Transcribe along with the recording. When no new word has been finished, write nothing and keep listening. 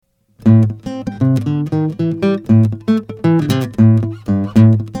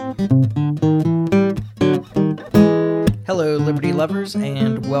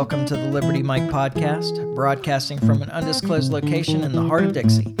Mike podcast, broadcasting from an undisclosed location in the heart of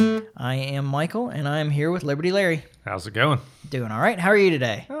Dixie. I am Michael, and I am here with Liberty Larry. How's it going? Doing all right. How are you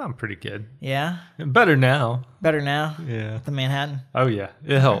today? Oh, I'm pretty good. Yeah? Better now. Better now? Yeah. The Manhattan? Oh, yeah.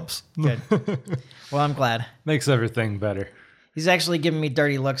 It helps. Good. Well, I'm glad. Makes everything better. He's actually giving me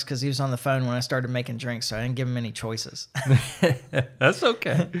dirty looks because he was on the phone when I started making drinks, so I didn't give him any choices. That's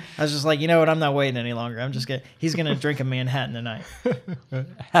okay. I was just like, you know what? I'm not waiting any longer. He's going to drink a Manhattan tonight.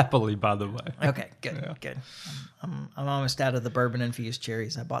 Happily, by the way. Okay, good, yeah. Good. I'm almost out of the bourbon-infused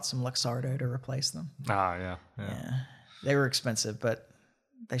cherries. I bought some Luxardo to replace them. Ah, yeah. They were expensive, but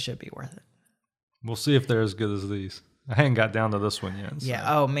they should be worth it. We'll see if they're as good as these. I hadn't got down to this one yet. So.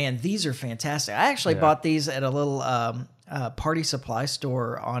 Yeah. Oh, man, these are fantastic. I actually bought these at a little party supply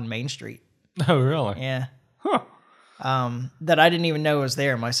store on Main Street. Oh, really? Yeah. Huh. That I didn't even know was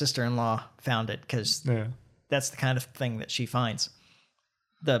there. My sister-in-law found it because that's the kind of thing that she finds.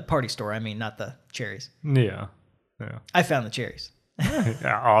 The party store, I mean, not the cherries. Yeah. I found the cherries.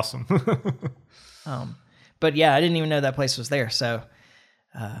 Yeah, awesome. But yeah, I didn't even know that place was there. So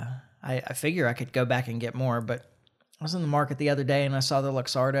I figure I could go back and get more. But I was in the market the other day and I saw the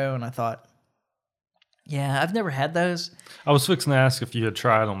Luxardo and I thought, yeah, I've never had those. I was fixing to ask if you had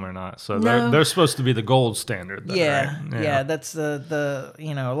tried them or not. So No. they're supposed to be the gold standard. Though, Yeah, right? yeah. That's the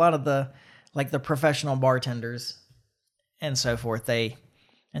a lot of the the professional bartenders and so forth. The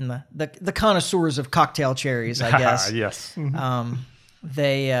connoisseurs of cocktail cherries, I guess. Yes.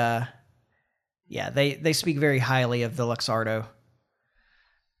 They speak very highly of the Luxardo.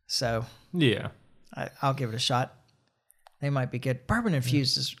 So Yeah. I'll give it a shot. They might be good. Bourbon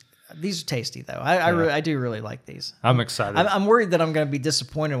infused these are tasty though. I do really like these. I'm excited. I'm worried that I'm going to be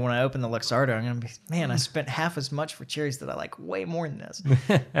disappointed when I open the Luxardo. I'm going to be, man, I spent half as much for cherries that I like way more than this.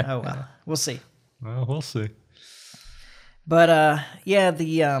 Oh well, we'll see. Well, we'll see. But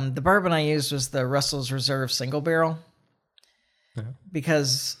the bourbon I used was the Russell's Reserve Single Barrel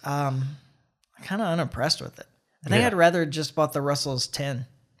because I'm kind of unimpressed with it. I think I'd rather just bought the Russell's 10.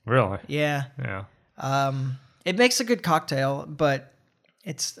 Really? Yeah. Yeah. It makes a good cocktail, but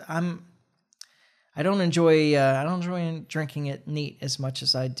I don't enjoy drinking it neat as much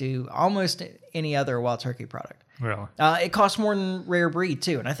as I do almost any other Wild Turkey product. Really? It costs more than Rare Breed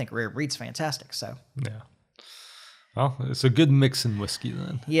too, and I think Rare Breed's fantastic. So yeah. Well, it's a good mixing whiskey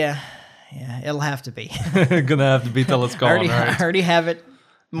then. Yeah, it'll have to be. Gonna have to be till it's gone. I already have it.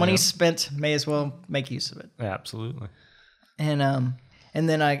 Money spent. May as well make use of it. Absolutely. And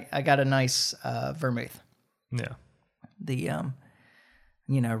then I got a nice vermouth. Yeah. The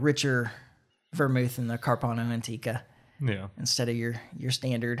richer vermouth in the Carpano Antica. Yeah. Instead of your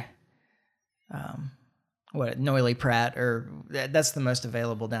standard Noilly Pratt, or that's the most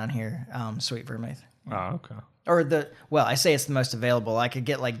available down here, sweet vermouth. Oh, okay. Or I say it's the most available. I could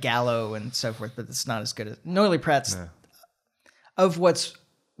get like Gallo and so forth, but it's not as good as Noilly Pratt's. Of what's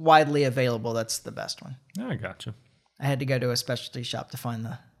widely available, that's the best one. Yeah, I gotcha. I had to go to a specialty shop to find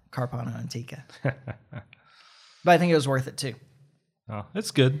the Carpano Antica. But I think it was worth it too. Oh, it's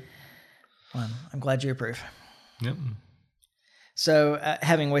good. Well, I'm glad you approve. Yep. So,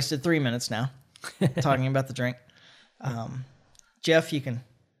 having wasted 3 minutes now talking about the drink, Jeff, you can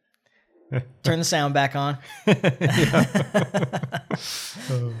turn the sound back on.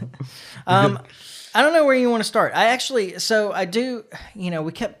 I don't know where you want to start.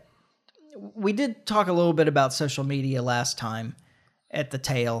 We did talk a little bit about social media last time at the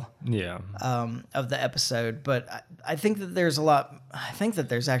tail of the episode, but I think that there's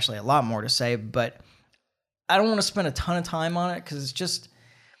actually a lot more to say, but I don't want to spend a ton of time on it because it's just,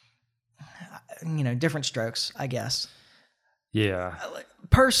 different strokes, I guess. Yeah.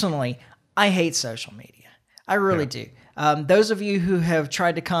 Personally, I hate social media. I really do. Those of you who have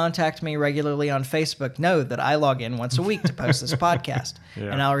tried to contact me regularly on Facebook know that I log in once a week to post this podcast.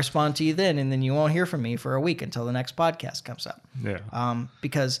 And I'll respond to you then, and then you won't hear from me for a week until the next podcast comes up. Yeah.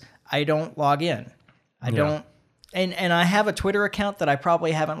 Because I don't log in. I don't, and I have a Twitter account that I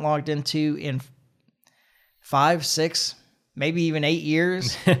probably haven't logged into in 5, 6, maybe even 8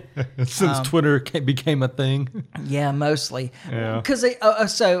 years. Since Twitter became a thing. Yeah, mostly. Yeah. Because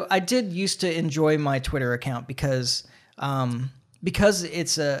so I did used to enjoy my Twitter account because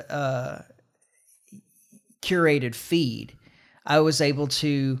it's a curated feed. I was able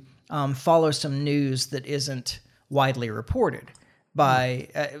to follow some news that isn't widely reported by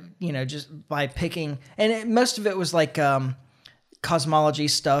just by picking, and most of it was like cosmology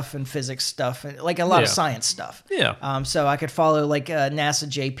stuff and physics stuff, and like a lot of science stuff. Yeah. So I could follow like NASA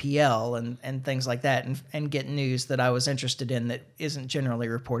JPL and things like that, and get news that I was interested in that isn't generally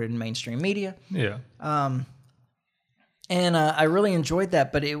reported in mainstream media. Yeah. And I really enjoyed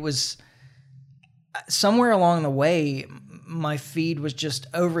that, but it was somewhere along the way, my feed was just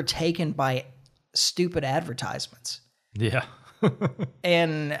overtaken by stupid advertisements. Yeah.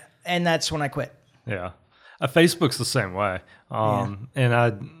 and that's when I quit. Yeah. Facebook's the same way. And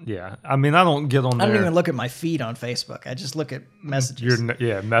I mean, I don't get on there. I don't even look at my feed on Facebook. I just look at messages.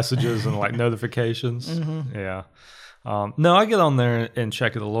 Messages and like notifications. Yeah. No, I get on there and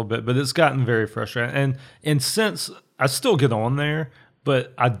check it a little bit, but it's gotten very frustrating. And since I still get on there,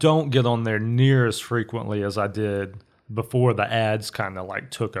 but I don't get on there near as frequently as I did before the ads kind of like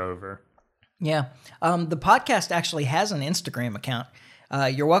took over. Yeah. The podcast actually has an Instagram account.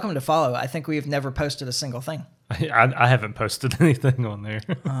 You're welcome to follow. I think we've never posted a single thing. I haven't posted anything on there.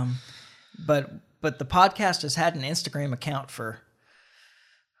 But the podcast has had an Instagram account for,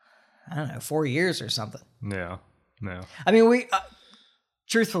 I don't know, 4 years or something. Yeah. No. I mean, we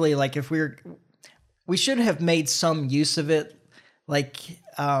truthfully, like, we should have made some use of it. Like,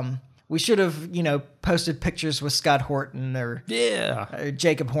 we should have, posted pictures with Scott Horton or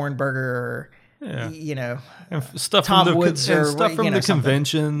Jacob Hornberger or, and stuff Tom from Woods and or stuff from the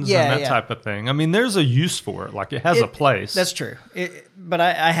conventions and that type of thing. I mean, there's a use for it. Like, it has a place. That's true. But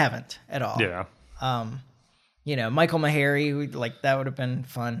I haven't at all. Yeah. Michael Maharrey, like, that would have been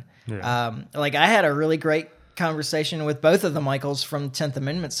fun. Yeah. Like, I had a really great conversation with both of the Michaels from 10th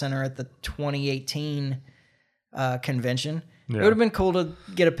Amendment Center at the 2018 convention. Yeah. It would have been cool to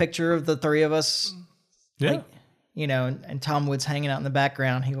get a picture of the three of us. Yeah. Like, and Tom Woods hanging out in the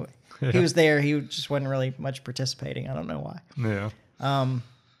background. He was there. He just wasn't really much participating. I don't know why.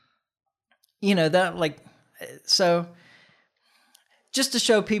 Yeah. That, like, so just to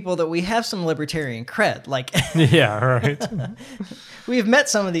show people that we have some libertarian cred, like, yeah, right. We've met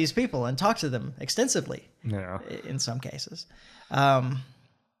some of these people and talked to them extensively. Yeah. In some cases.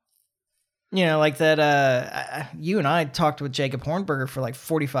 Like that, you and I talked with Jacob Hornberger for like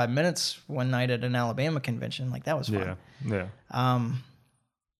 45 minutes one night at an Alabama convention. Like, that was fun. Yeah.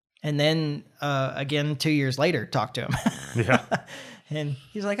 And then, again, 2 years later, talked to him. Yeah. And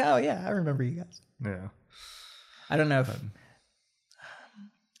he's like, oh, yeah, I remember you guys. Yeah. I don't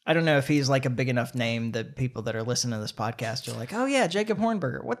know if he's like a big enough name that people that are listening to this podcast are like, oh, yeah, Jacob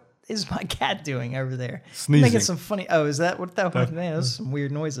Hornberger. What is my cat doing over there? Sneezing. Making some funny... Oh, is that what that was? Man, those are some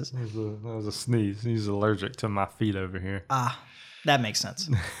weird noises. That was a sneeze. He's allergic to my feet over here. That makes sense.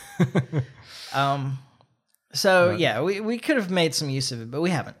 We could have made some use of it, but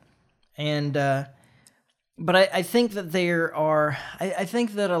we haven't. And but I think that I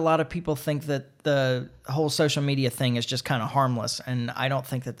think that a lot of people think that the whole social media thing is just kind of harmless, and I don't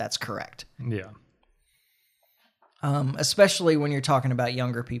think that that's correct. Yeah. Especially when you're talking about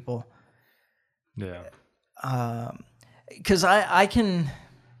younger people. Yeah. Because I can,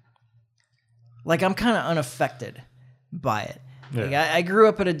 like, I'm kind of unaffected by it. Yeah. Like, I grew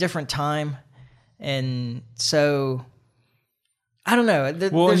up at a different time, and so I don't know.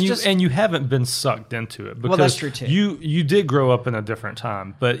 And you haven't been sucked into it. Because that's true too. You did grow up in a different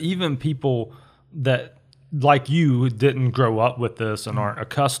time, but even people that, like you, didn't grow up with this and aren't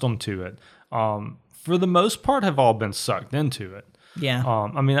accustomed to it, for the most part, have all been sucked into it. Yeah.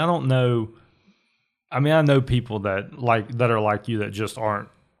 I mean, I don't know. I mean, I know people that are like you that just aren't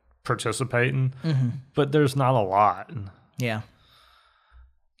participating, but there's not a lot. Yeah.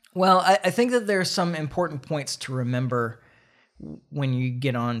 Well, I think that there's some important points to remember when you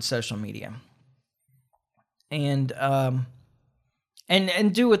get on social media, and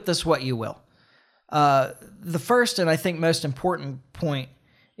do with this what you will. The first and I think most important point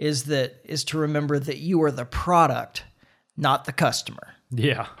is to remember that you are the product, not the customer.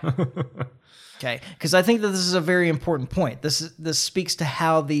 Yeah. Okay, because I think that this is a very important point. This speaks to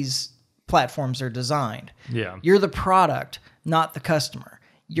how these platforms are designed. Yeah. You're the product, not the customer.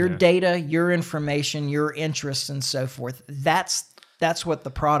 Your data, your information, your interests, and so forth. That's what the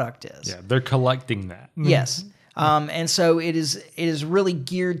product is. Yeah, they're collecting that. Yes. And so it is really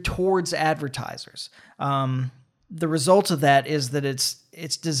geared towards advertisers. The result of that is that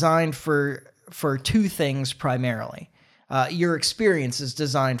it's designed for two things primarily. Your experience is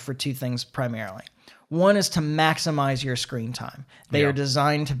designed for two things primarily. One is to maximize your screen time. They are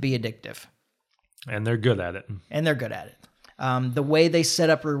designed to be addictive. And they're good at it. The way they set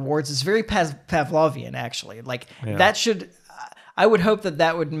up rewards is very Pavlovian, actually. Like, that should... I would hope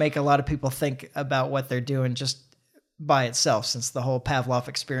that would make a lot of people think about what they're doing just by itself, since the whole Pavlov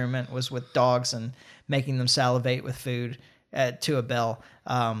experiment was with dogs and making them salivate with food to a bell.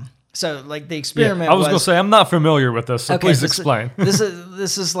 So, like, the experiment I was going to say, I'm not familiar with this, so please explain. This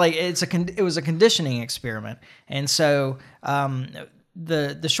is like, it was a conditioning experiment. And so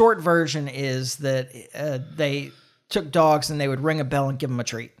the short version is that they took dogs and they would ring a bell and give them a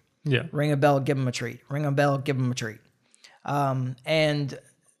treat. Yeah. Ring a bell, give them a treat. Ring a bell, give them a treat. And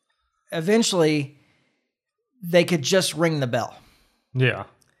eventually, they could just ring the bell. Yeah.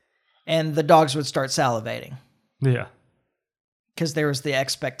 And the dogs would start salivating. Yeah. Because there was the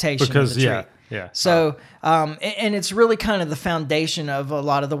expectation of the treat. Yeah. So, and it's really kind of the foundation of a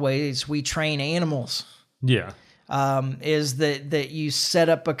lot of the ways we train animals. Yeah. Is that you set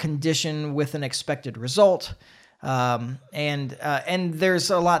up a condition with an expected result. And there's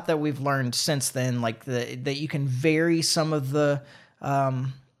a lot that we've learned since then, like that you can vary some of the,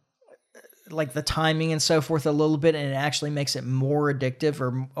 like the timing and so forth a little bit, and it actually makes it more addictive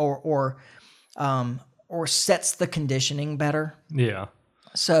or sets the conditioning better. Yeah.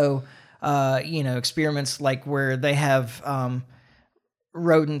 So, experiments like where they have,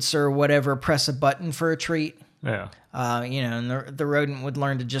 rodents or whatever press a button for a treat. Yeah. And the rodent would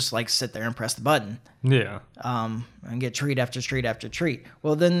learn to just like sit there and press the button. Yeah. And get treat after treat after treat.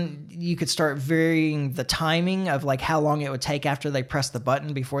 Well, then you could start varying the timing of like how long it would take after they press the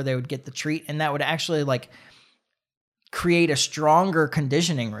button before they would get the treat. And that would actually like create a stronger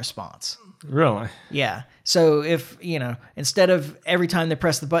conditioning response. Really? Yeah. So if, instead of every time they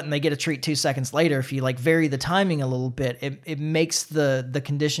press the button, they get a treat 2 seconds later, if you like vary the timing a little bit, it makes the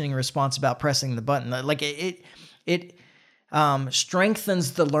conditioning response about pressing the button. Like it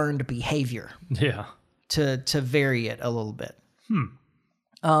strengthens the learned behavior. Yeah. To vary it a little bit.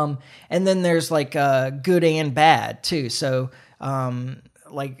 And then there's like good and bad too. So one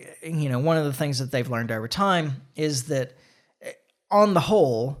of the things that they've learned over time is that on the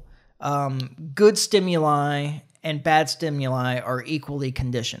whole, good stimuli and bad stimuli are equally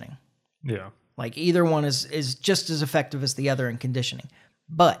conditioning. Yeah. Like either one is just as effective as the other in conditioning.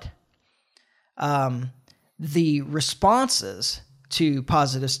 But the responses to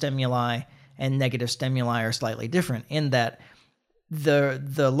positive stimuli and negative stimuli are slightly different in that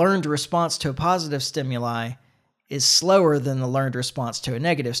the learned response to a positive stimuli is slower than the learned response to a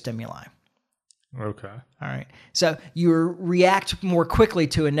negative stimuli. Okay. All right. So you react more quickly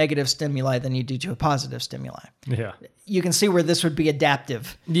to a negative stimuli than you do to a positive stimuli. Yeah. You can see where this would be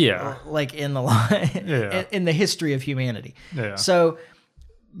adaptive. Yeah. Like in the in the history of humanity. Yeah. So,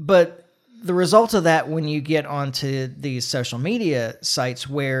 but the result of that, when you get onto these social media sites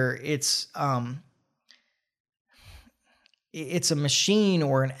where it's a machine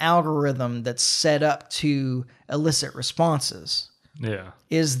or an algorithm that's set up to elicit responses. Yeah.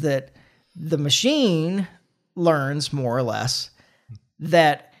 Is that the machine learns more or less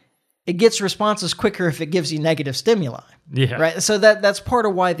that it gets responses quicker if it gives you negative stimuli. Yeah. Right. So that's part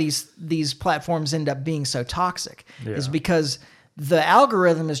of why these platforms end up being so toxic is because the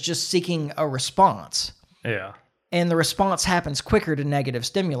algorithm is just seeking a response. Yeah. And the response happens quicker to negative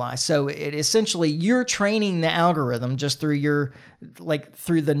stimuli. So it essentially you're training the algorithm just through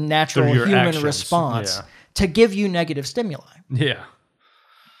through the natural human actions. response to give you negative stimuli. Yeah.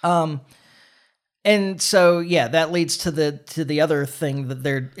 And so that leads to the other thing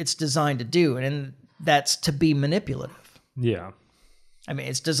that it's designed to do, and that's to be manipulative. Yeah. I mean,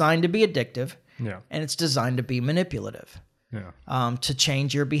 it's designed to be addictive. Yeah. And it's designed to be manipulative. Yeah. To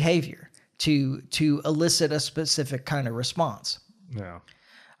change your behavior, to elicit a specific kind of response. Yeah.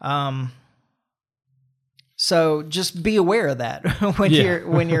 So just be aware of that when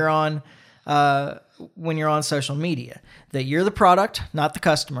you're on social media, that you're the product, not the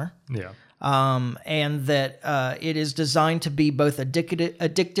customer. Yeah. And that it is designed to be both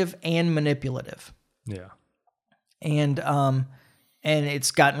addictive and manipulative. Yeah. And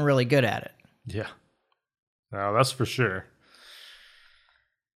it's gotten really good at it. Yeah. No, that's for sure.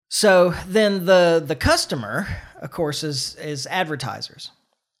 So then the customer, of course, is advertisers.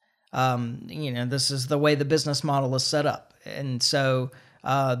 This is the way the business model is set up. And so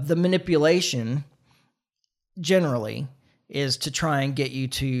the manipulation generally is to try and get you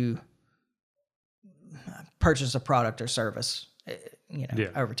to purchase a product or service,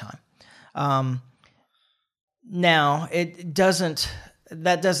 over time. Now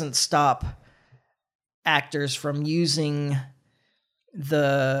that doesn't stop actors from using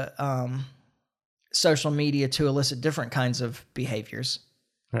the social media to elicit different kinds of behaviors.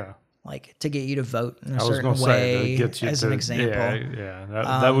 Yeah. Like to get you to vote in a certain way, as an example. Yeah.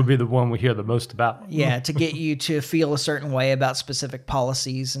 That would be the one we hear the most about. Yeah, to get you to feel a certain way about specific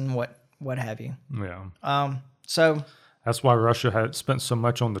policies and what have you. Yeah. So that's why Russia had spent so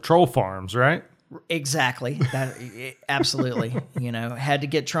much on the troll farms, right? Exactly. That absolutely. Had to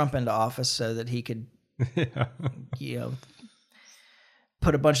get Trump into office so that he could,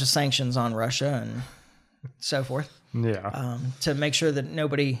 put a bunch of sanctions on Russia and so forth. Yeah. To make sure that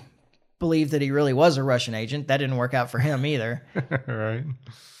nobody believed that he really was a Russian agent. That didn't work out for him either. Right.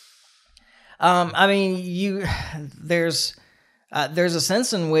 I mean, there's a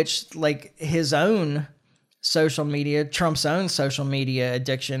sense in which like his own social media, Trump's own social media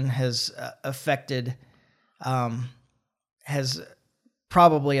addiction has has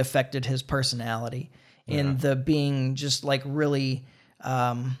probably affected his personality in the being just like really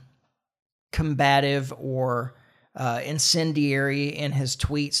combative or incendiary in his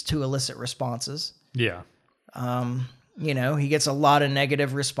tweets to elicit responses. Yeah. He gets a lot of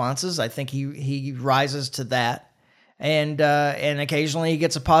negative responses. I think he rises to that. And occasionally he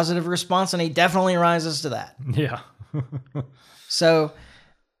gets a positive response, and he definitely rises to that. Yeah. So,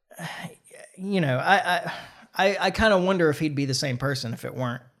 I kind of wonder if he'd be the same person if it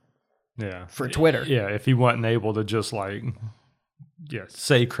weren't for Twitter. Yeah, if he wasn't able to just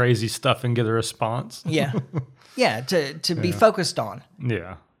say crazy stuff and get a response. Yeah. Yeah, to be focused on.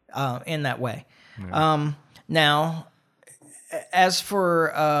 Yeah. In that way. Yeah. Now, as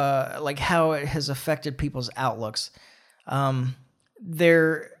for how it has affected people's outlooks,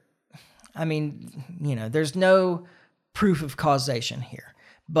 there's no proof of causation here,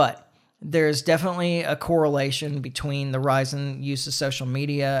 but there's definitely a correlation between the rise in use of social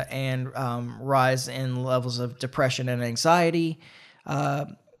media and rise in levels of depression and anxiety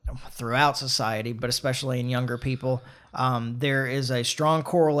throughout society, but especially in younger people. There is a strong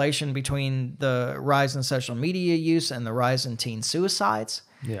correlation between the rise in social media use and the rise in teen suicides.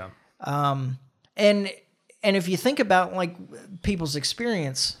 Yeah. And if you think about like people's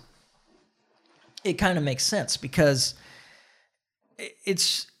experience, it kind of makes sense because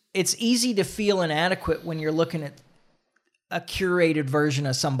it's easy to feel inadequate when you're looking at a curated version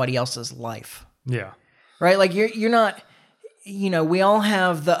of somebody else's life. Yeah. Right? Like you're not, we all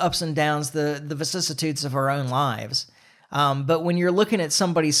have the ups and downs, the vicissitudes of our own lives. But when you're looking at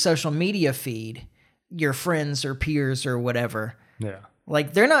somebody's social media feed, your friends or peers or whatever,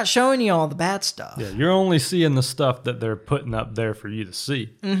 like they're not showing you all the bad stuff. Yeah, you're only seeing the stuff that they're putting up there for you to see.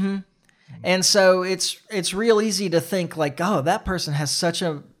 Mm-hmm. And so it's real easy to think like, oh, that person has such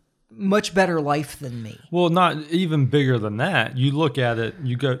a much better life than me. Well, not even bigger than that. You look at it,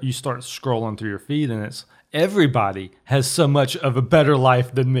 you start scrolling through your feed, and it's everybody has so much of a better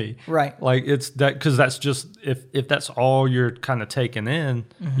life than me. Right. Like it's that, because that's just if that's all you're kind of taking in,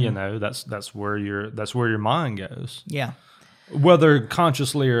 that's where your mind goes. Yeah. Whether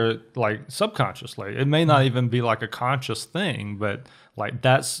consciously or like subconsciously, it may not even be like a conscious thing, but like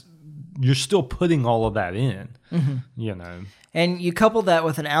you're still putting all of that in. And you couple that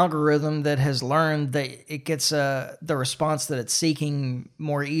with an algorithm that has learned that it gets the response that it's seeking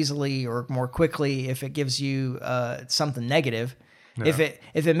more easily or more quickly if it gives you something negative. Yeah.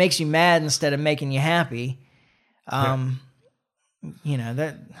 If it makes you mad instead of making you happy, that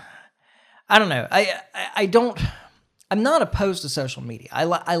I don't know. I'm not opposed to social media.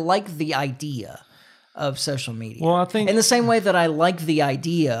 I like the idea of social media. Well, I think in the same way that I like the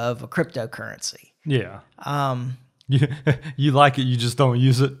idea of a cryptocurrency. Yeah. You like it, you just don't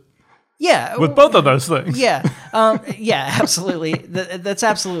use it. Yeah. With both of those things. Yeah. Yeah, absolutely. That's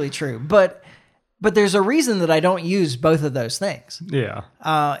absolutely true. But there's a reason that I don't use both of those things. Yeah.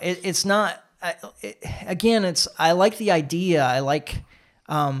 It's not. I like the idea. I like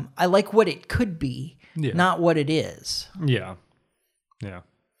what it could be, not what it is. Yeah. Yeah.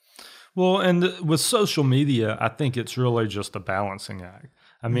 Well, and with social media, I think it's really just a balancing act.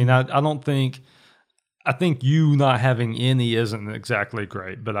 I mean, I think you not having any isn't exactly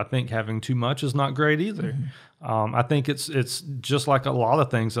great, but I think having too much is not great either. Mm-hmm. I think it's just like a lot of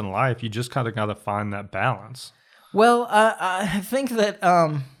things in life. You just kind of got to find that balance. Well, I think that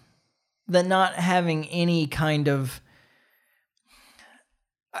that not having any kind of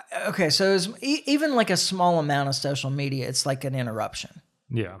so even like a small amount of social media, it's like an interruption.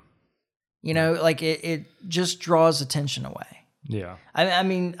 Yeah. Like it just draws attention away. Yeah. I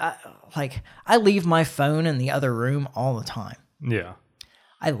mean, I leave my phone in the other room all the time. Yeah.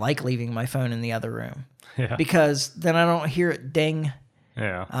 I like leaving my phone in the other room. Yeah. Because then I don't hear it ding.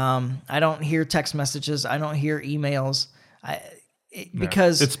 Yeah. I don't hear text messages. I don't hear emails.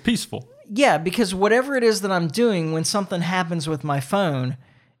 Because it's peaceful. Yeah, because whatever it is that I'm doing, when something happens with my phone,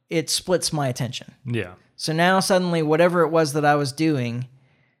 it splits my attention. Yeah. So now suddenly, whatever it was that I was doing,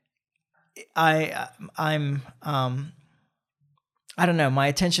 I'm I don't know, my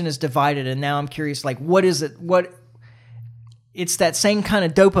attention is divided, and now I'm curious, like, what is it? It's that same kind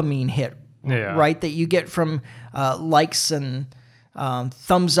of dopamine hit, right? That you get from likes and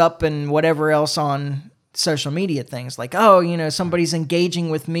thumbs up and whatever else on social media things. Like, somebody's engaging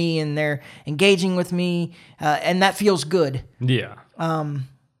with me, and they're engaging with me, and that feels good. Yeah.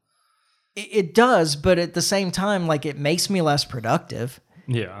 It does, but at the same time, like, it makes me less productive.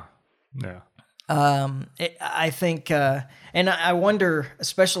 Yeah. Yeah. I think, and I wonder,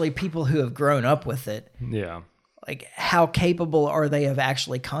 especially people who have grown up with it, Yeah. like how capable are they of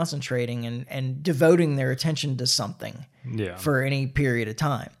actually concentrating and devoting their attention to something for any period of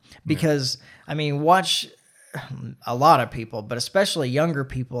time? Because I mean, watch a lot of people, but especially younger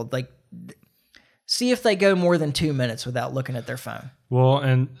people, like see if they go more than 2 minutes without looking at their phone. Well,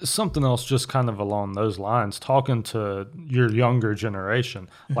 and something else just kind of along those lines, talking to your younger generation,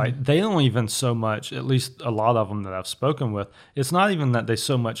 like they don't even so much, at least a lot of them that I've spoken with, it's not even that they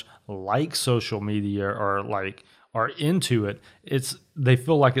so much like social media or like are into it. It's they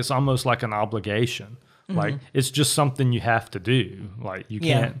feel like it's almost like an obligation. Like it's just something you have to do. Like you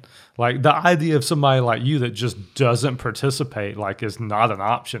can't, like the idea of somebody like you that just doesn't participate, like is not an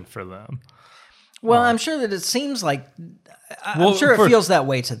option for them. Well, I'm sure that it seems like, I'm sure it feels that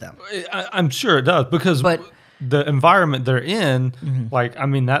way to them. I'm sure it does because the environment they're in, like, I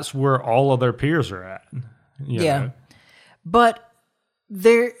mean, that's where all of their peers are at. You know? But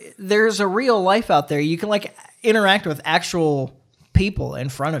there's a real life out there. You can like interact with actual people in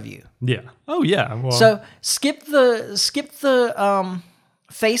front of you. Yeah. Oh yeah. Well, so skip the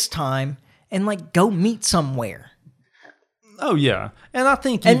FaceTime and like go meet somewhere. Oh yeah, and I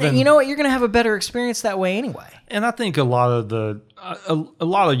think and you know what, you're going to have a better experience that way anyway. And I think a lot of a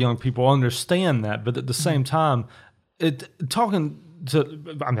lot of young people understand that, but at the same time, I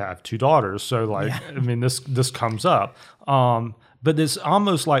have 2 daughters, so like I mean this comes up, but it's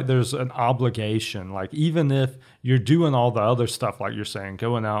almost like there's an obligation. Like even if you're doing all the other stuff, like you're saying,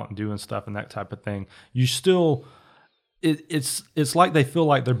 going out and doing stuff and that type of thing, you still. It's like they feel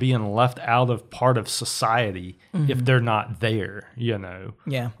like they're being left out of part of society if they're not there, you know.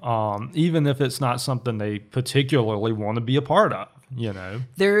 Yeah. Even if it's not something they particularly want to be a part of, you know.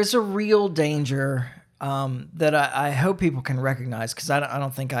 There is a real danger that I hope people can recognize, because I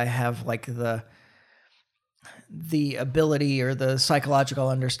don't think I have like the ability or the psychological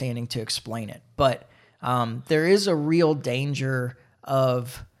understanding to explain it. But there is a real danger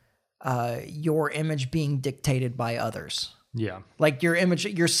of your image being dictated by others. Yeah. Like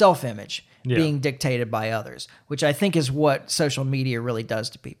your self-image being dictated by others, which I think is what social media really does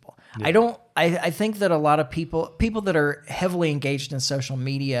to people. Yeah. I think that a lot of people that are heavily engaged in social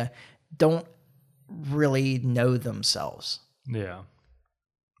media don't really know themselves. Yeah.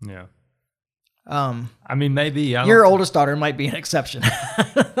 Yeah. I mean, maybe your oldest daughter might be an exception.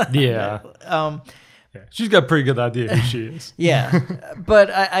 Yeah. Yeah, she's got a pretty good idea who she is. Yeah, but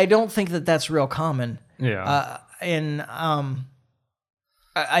I don't think that that's real common. Yeah. And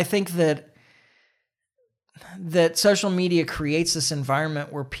I think that social media creates this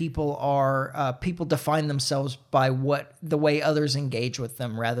environment where people define themselves by the way others engage with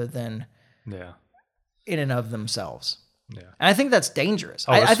them rather than in and of themselves. Yeah. And I think that's dangerous.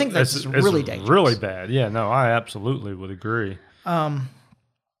 I think that's really dangerous. Really bad. Yeah, no, I absolutely would agree.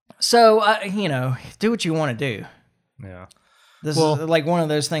 So, do what you want to do. Yeah. This is like one of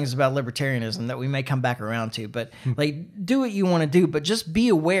those things about libertarianism that we may come back around to, but like do what you want to do, but just be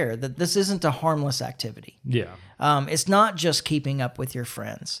aware that this isn't a harmless activity. Yeah. It's not just keeping up with your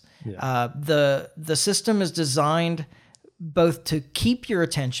friends. Yeah. The system is designed both to keep your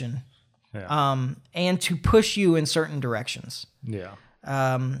attention and to push you in certain directions. Yeah.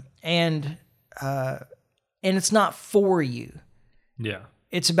 And it's not for you. Yeah.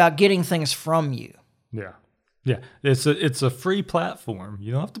 It's about getting things from you. Yeah. Yeah. It's a free platform.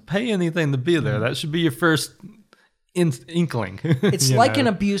 You don't have to pay anything to be there. That should be your first inkling. It's like an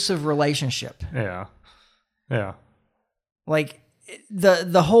abusive relationship. Yeah. Yeah. Like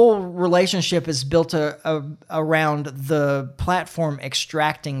the whole relationship is built around the platform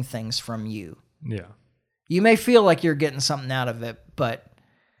extracting things from you. Yeah. You may feel like you're getting something out of it, but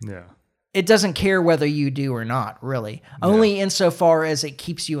it doesn't care whether you do or not, really. Yeah. Only insofar as it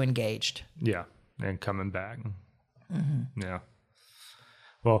keeps you engaged. Yeah, and coming back. Mm-hmm. Yeah.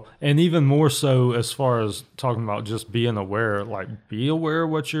 Well, and even more so as far as talking about just being aware, like be aware of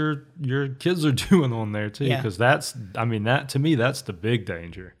what your kids are doing on there too, because that to me, that's the big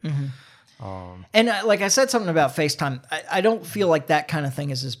danger. Mm-hmm. And like I said something about FaceTime, I don't feel like that kind of thing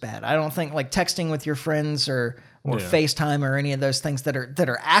is as bad. I don't think like texting with your friends or FaceTime or any of those things that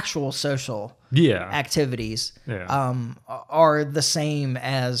are actual social activities are the same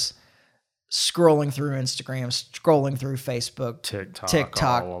as scrolling through Instagram, scrolling through Facebook,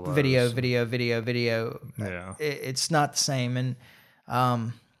 TikTok, video. Yeah, it's not the same. And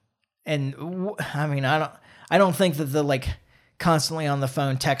I mean, I don't think that the like constantly on the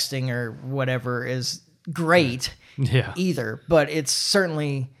phone texting or whatever is great either, but it's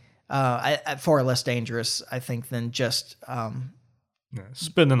certainly far less dangerous, I think, than just Yeah.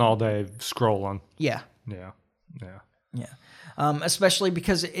 Spending all day scrolling. Yeah. Yeah. Yeah. Yeah. Especially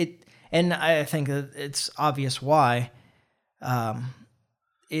because and I think that it's obvious why. One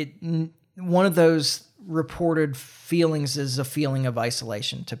of those reported feelings is a feeling of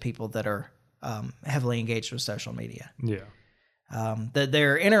isolation to people that are heavily engaged with social media. Yeah. That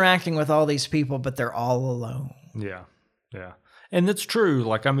they're interacting with all these people, but they're all alone. Yeah. Yeah. And it's true.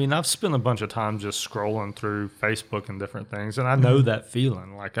 Like, I mean, I've spent a bunch of time just scrolling through Facebook and different things, and I know that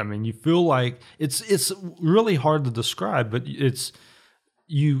feeling. Like, I mean, you feel like it's really hard to describe, but it's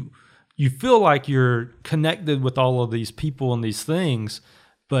you feel like you're connected with all of these people and these things,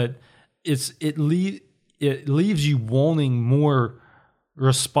 but it leaves you wanting more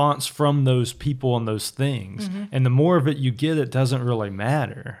response from those people and those things, and the more of it you get, it doesn't really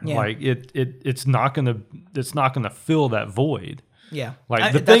matter. Like it's not gonna fill that void.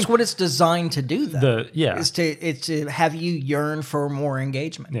 Like that's what it's designed to do, though. It's to have you yearn for more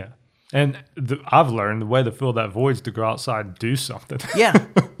engagement. And I've learned the way to fill that void is to go outside and do something.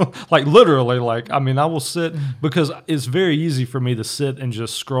 Like literally, like, I mean, I will sit, because it's very easy for me to sit and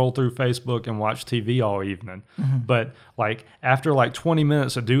just scroll through Facebook and watch TV all evening. But like after like 20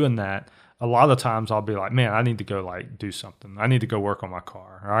 minutes of doing that, a lot of times I'll be like, man, I need to go like do something. I need to go work on my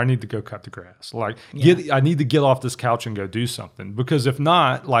car, or I need to go cut the grass. Like I need to get off this couch and go do something, because if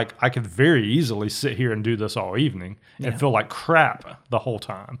not, like I could very easily sit here and do this all evening and feel like crap the whole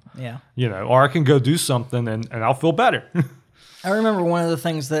time. You know, or I can go do something and I'll feel better. I remember one of the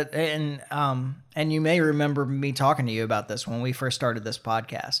things that, and you may remember me talking to you about this when we first started this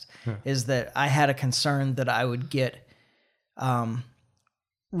podcast, is that I had a concern that I would get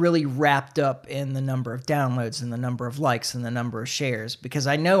really wrapped up in the number of downloads and the number of likes and the number of shares, because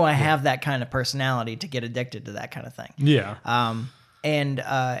I know I have that kind of personality to get addicted to that kind of thing. And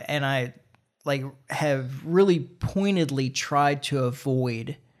I like have really pointedly tried to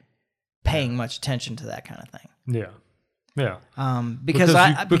avoid paying much attention to that kind of thing. Because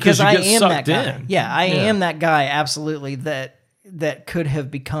I am that guy. I am that guy, absolutely, that could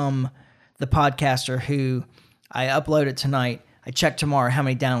have become the podcaster who I upload it tonight. I check tomorrow, how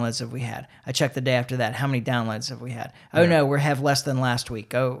many downloads have we had? I check the day after that, how many downloads have we had? Oh no, we have less than last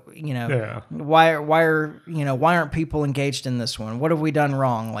week. Oh, you know, why aren't people engaged in this one? What have we done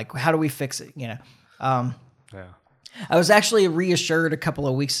wrong? Like, how do we fix it? You know, I was actually reassured a couple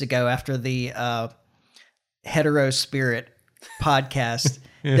of weeks ago after the Hetero Spirit podcast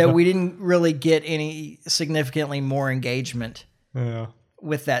that we didn't really get any significantly more engagement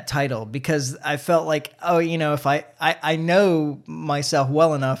with that title, because I felt like, oh, you know, if I know myself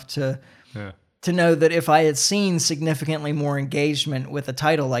well enough to know that if I had seen significantly more engagement with a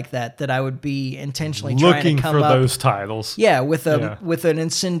title like that I would be intentionally looking trying to come for up, those titles. With an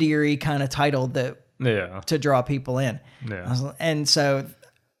incendiary kind of title that to draw people in. And so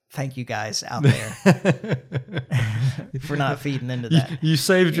thank you guys out there for not feeding into that. You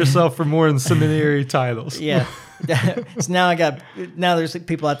saved yourself for more incendiary titles. So now there's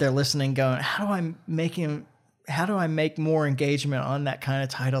people out there listening going, how do I make more engagement on that kind of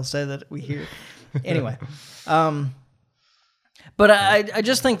title so that we hear anyway. But I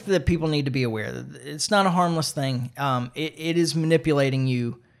just think that people need to be aware that it's not a harmless thing. It is manipulating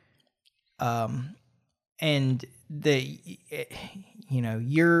you, and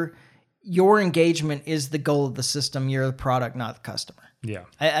your engagement is the goal of the system. You're the product, not the customer.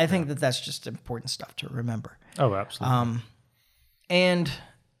 I think that's just important stuff to remember. Oh, absolutely. And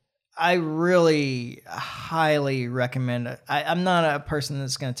I really highly recommend. I'm not a person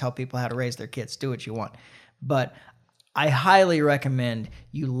that's going to tell people how to raise their kids. Do what you want, but I highly recommend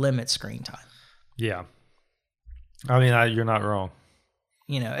you limit screen time. I mean, you're not wrong.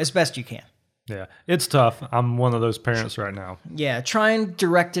 You know, as best you can. It's tough. I'm one of those parents right now. Try and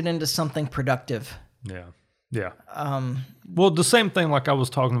direct it into something productive. Well, the same thing like I was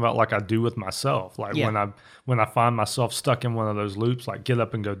talking about, like I do with myself. Like when I find myself stuck in one of those loops, like get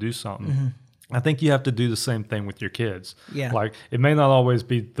up and go do something. I think you have to do the same thing with your kids. Like it may not always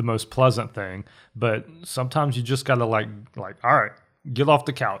be the most pleasant thing, but sometimes you just got to like, all right, get off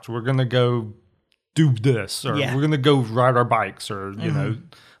the couch. We're going to go do this, or we're going to go ride our bikes, or, you know,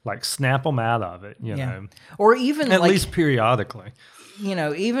 like snap them out of it, you know, or even at least periodically. You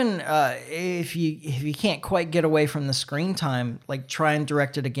know, even if you can't quite get away from the screen time, like try and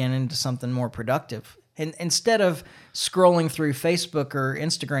direct it again into something more productive. And instead of scrolling through Facebook or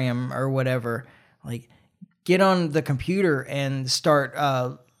Instagram or whatever, like get on the computer and start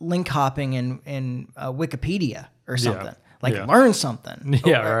link hopping in Wikipedia or something. Learn something.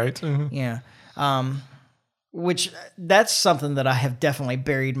 Right. Which that's something that I have definitely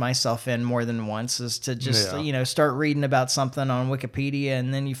buried myself in more than once, is to just, start reading about something on Wikipedia,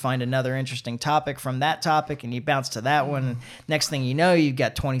 and then you find another interesting topic from that topic and you bounce to that one. And next thing you know, you've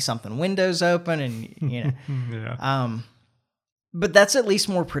got 20 something windows open and, but that's at least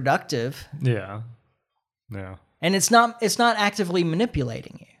more productive. Yeah. Yeah. And it's not actively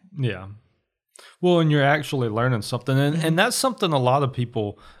manipulating you. Yeah. Well, and you're actually learning something. And that's something a lot of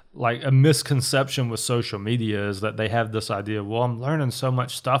people, like a misconception with social media, is that they have this idea, well, I'm learning so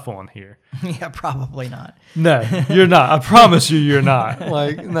much stuff on here. Yeah, probably not. No, you're not. I promise you you're not.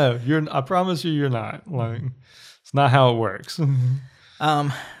 Like, no, I promise you're not. Like, it's not how it works.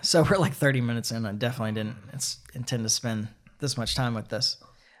 So we're like 30 minutes in. I definitely didn't intend to spend this much time with this.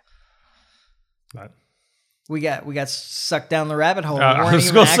 But we got sucked down the rabbit hole. We weren't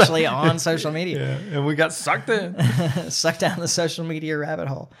even actually on social media. Yeah, and we got sucked in. Sucked down the social media rabbit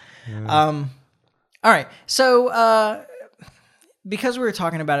hole. Yeah. All right. So because we were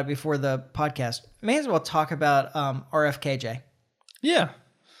talking about it before the podcast, may as well talk about RFKJ. Yeah.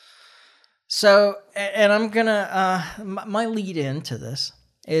 So, and I'm going to, my lead into this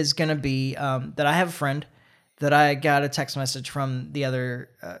is going to be that I have a friend that I got a text message from the other,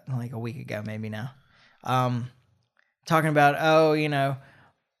 like a week ago, maybe now. Talking about,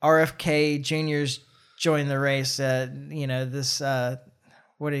 RFK Jr.'s joined the race, this,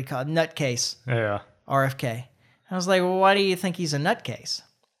 what do you call it? Nutcase. Yeah. RFK. I was like, well, why do you think he's a nutcase?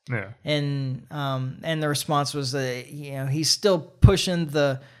 Yeah. And the response was that, he's still pushing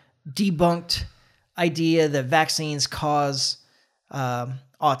the debunked idea that vaccines cause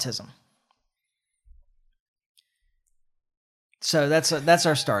autism. So that's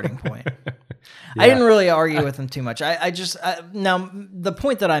our starting point. Yeah. I didn't really argue with him too much. Now the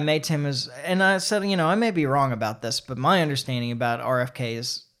point that I made to him is, and I said, I may be wrong about this, but my understanding about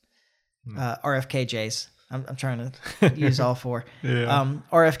RFKJ's, I'm trying to use all four. Yeah.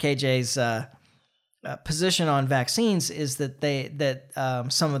 RFKJ's position on vaccines is that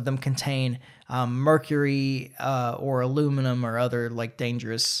some of them contain mercury or aluminum or other like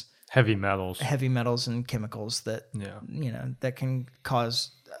dangerous heavy metals and chemicals that that can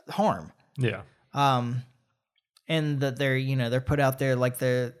cause harm. Yeah. And that they're put out there like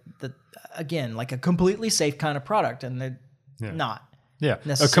the again, like a completely safe kind of product, and they're not. Yeah.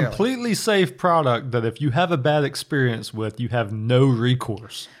 A completely safe product that if you have a bad experience with, you have no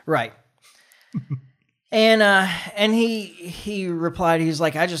recourse. Right. And he replied, he's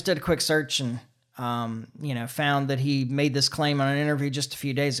like, I just did a quick search and found that he made this claim on an interview just a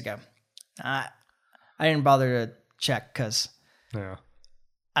few days ago. I didn't bother to check because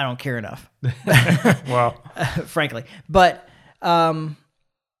I don't care enough. Well, frankly, but I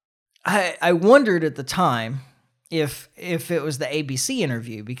wondered at the time if it was the ABC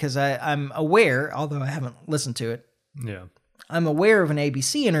interview, because I'm aware, although I haven't listened to it. Yeah, I'm aware of an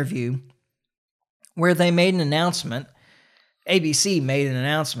ABC interview where they made an announcement. ABC made an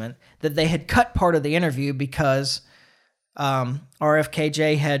announcement that they had cut part of the interview because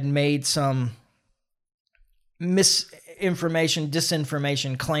RFKJ had made some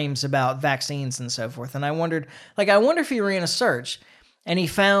disinformation claims about vaccines and so forth. And I wonder if he ran a search and he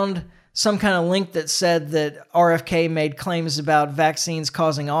found some kind of link that said that RFK made claims about vaccines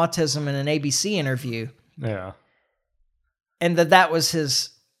causing autism in an ABC interview. Yeah. And that was his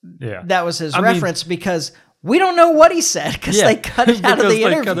reference, because we don't know what he said because they cut it out of the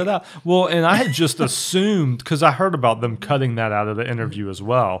interview. Cut it out. Well, and I had just assumed, because I heard about them cutting that out of the interview as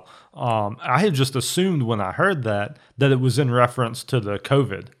well. I had just assumed when I heard that it was in reference to the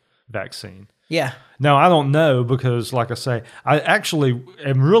COVID vaccine. Yeah. Now, I don't know, because like I say, I actually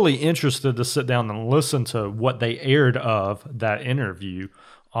am really interested to sit down and listen to what they aired of that interview,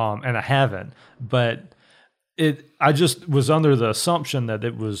 and I haven't. But I just was under the assumption that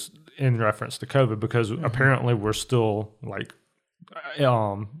it was in reference to COVID, because apparently we're still like, I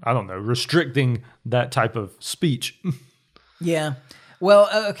don't know, restricting that type of speech. Yeah. Well,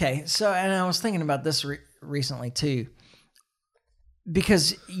 okay. So, and I was thinking about this recently too,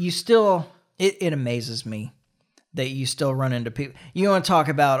 because it amazes me that you still run into people. You want to talk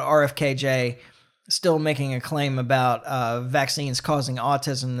about RFKJ still making a claim about vaccines causing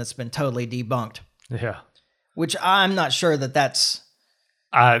autism that's been totally debunked. Yeah. Which I'm not sure that's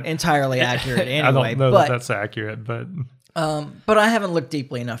entirely accurate anyway. I don't know that that's accurate, but I haven't looked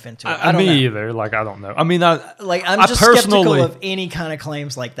deeply enough into it. I don't know. Either. Like, I don't know. I mean, I'm just skeptical of any kind of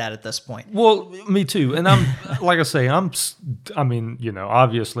claims like that at this point. Well, me too. And I'm like I say,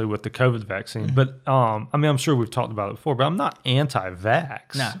 obviously with the COVID vaccine, but I'm sure we've talked about it before, but I'm not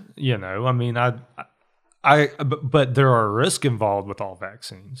anti-vax. No. But there are risks involved with all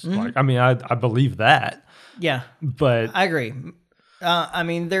vaccines. Like, I mean, I believe that. Yeah, But I agree. I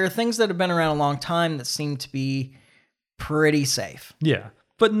mean, there are things that have been around a long time that seem to be pretty safe. yeah,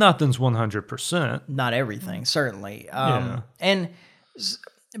 but nothing's 100%. Not everything, certainly. Yeah.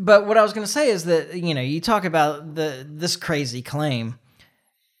 But what I was going to say is that, you talk about this crazy claim.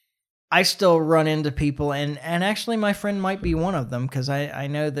 I still run into people, and actually my friend might be one of them, because I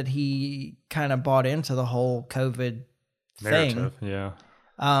know that he kind of bought into the whole COVID Narrative, thing. yeah.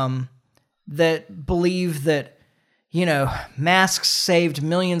 That believe that, masks saved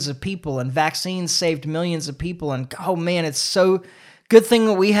millions of people and vaccines saved millions of people, and oh man, it's so good thing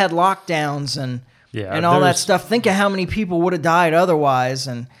that we had lockdowns and all that stuff. Think of how many people would have died otherwise,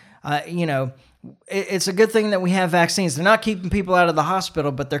 and it's a good thing that we have vaccines. They're not keeping people out of the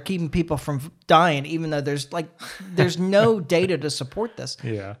hospital, but they're keeping people from dying, even though there's no data to support this.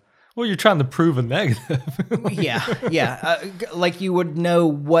 Yeah. Well, you're trying to prove a negative. Yeah. Like you would know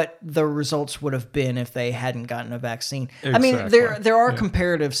what the results would have been if they hadn't gotten a vaccine. Exactly. I mean, there are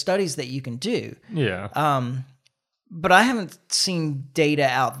comparative studies that you can do. Yeah. But I haven't seen data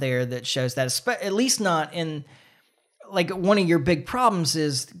out there that shows that, at least not in, like, one of your big problems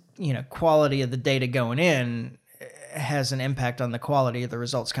is, quality of the data going in has an impact on the quality of the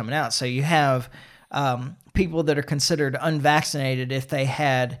results coming out. So you have people that are considered unvaccinated if they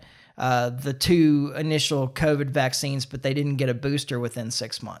had the 2 initial COVID vaccines, but they didn't get a booster within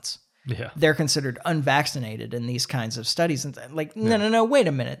 6 months. Yeah. They're considered unvaccinated in these kinds of studies. And like, no, wait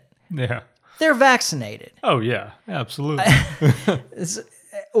a minute. Yeah. They're vaccinated. Oh, yeah, absolutely.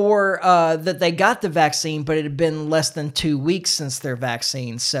 Or that they got the vaccine, but it had been less than 2 weeks since their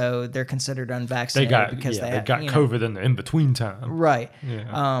vaccine, so they're considered unvaccinated because they got COVID in the in-between time. Right.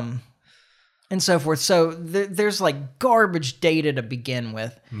 Yeah. And so forth. So there's like garbage data to begin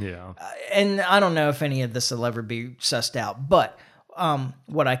with. Yeah. And I don't know if any of this will ever be sussed out, but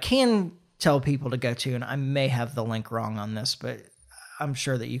what I can tell people to go to, and I may have the link wrong on this, but I'm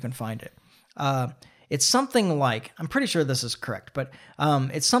sure that you can find it. It's something like, I'm pretty sure this is correct, but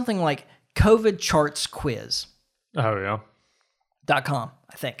it's something like COVID Charts Quiz. Oh, yeah. .com,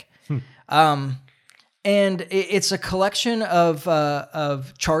 I think. And it's a collection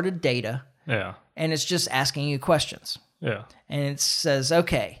of charted data. Yeah. And it's just asking you questions. Yeah. And it says,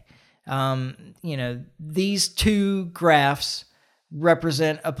 okay, these 2 graphs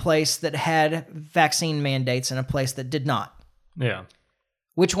represent a place that had vaccine mandates and a place that did not. Yeah.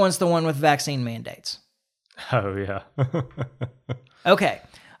 Which one's the one with vaccine mandates? Oh, yeah. Okay.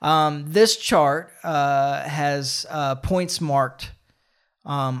 This chart has points marked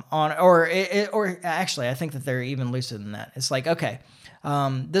on, or actually, I think that they're even looser than that. It's like, okay,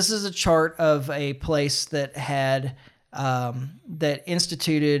 this is a chart of a place that had that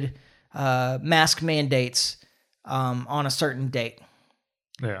instituted mask mandates on a certain date.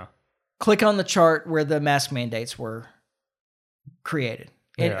 Yeah. Click on the chart where the mask mandates were created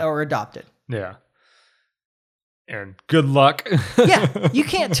or adopted. Yeah. And good luck. Yeah, you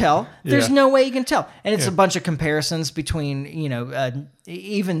can't tell. There's no way you can tell. And it's Yeah. a bunch of comparisons between,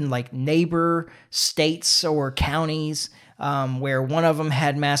 even like neighbor states or counties where one of them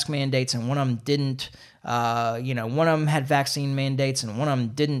had mask mandates and one of them didn't. One of them had vaccine mandates and one of them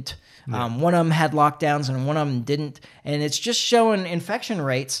didn't. One of them had lockdowns and one of them didn't. And it's just showing infection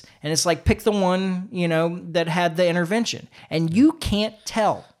rates. And it's like, pick the one, that had the intervention. And you can't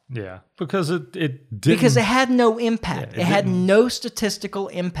tell. Yeah, because it didn't. Because it had no impact. Yeah, it had no statistical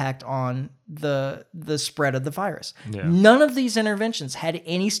impact on the spread of the virus. Yeah. None of these interventions had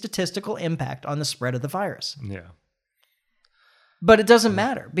any statistical impact on the spread of the virus. Yeah. But it doesn't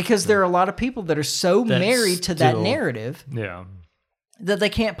matter because there are a lot of people that are so That's married to that still- narrative Yeah. that they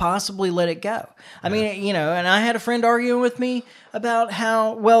can't possibly let it go. I mean, and I had a friend arguing with me about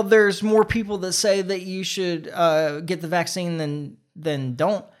how, well, there's more people that say that you should get the vaccine than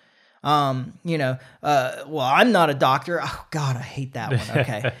don't. Well, I'm not a doctor. Oh God, I hate that one.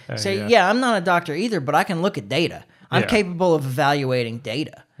 Okay. So yeah, I'm not a doctor either, but I can look at data. I'm capable of evaluating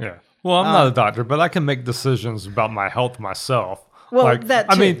data. Yeah. Well, I'm not a doctor, but I can make decisions about my health myself. Well, that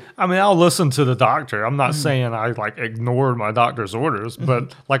too. I mean, I'll listen to the doctor. I'm not saying I ignore my doctor's orders,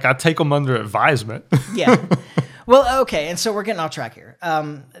 but I take them under advisement. Yeah. Well, okay, and so we're getting off track here.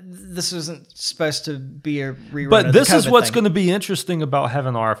 this isn't supposed to be a rerun. But this is what's going to be interesting about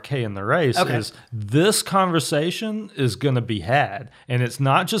having RFK in the race Okay. is this conversation is going to be had. And it's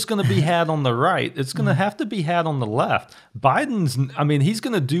not just going to be had on the right. It's going to have to be had on the left. He's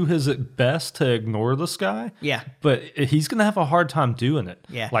going to do his best to ignore this guy. Yeah. But he's going to have a hard time doing it.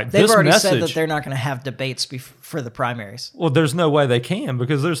 Yeah. Like They've this already message, said that they're not going to have debates for the primaries. Well, there's no way they can,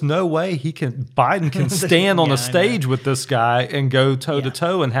 because there's no way Biden can stand on a stage with this guy and go toe to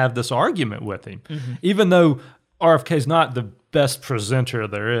toe and have this argument with him. Mm-hmm. Even though RFK's not the best presenter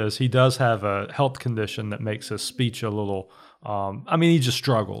there is, he does have a health condition that makes his speech a little, he just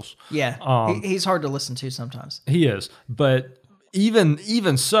struggles. Yeah. He's hard to listen to sometimes. He is. But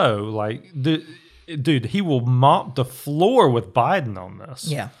even so, like, dude, he will mop the floor with Biden on this.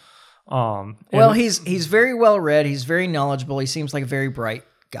 Yeah. Well, he's very well read. He's very knowledgeable. He seems like a very bright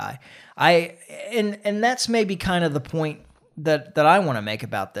guy. And that's maybe kind of the point that I want to make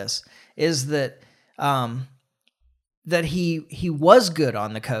about this is that that he was good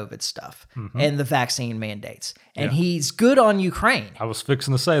on the COVID stuff and the vaccine mandates, and he's good on Ukraine. I was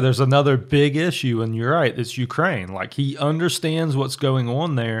fixing to say there's another big issue, and you're right. It's Ukraine. Like, he understands what's going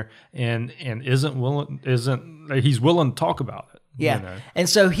on there, and he's willing to talk about it. Yeah. You know? And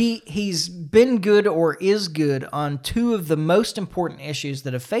so he's been good or is good on two of the most important issues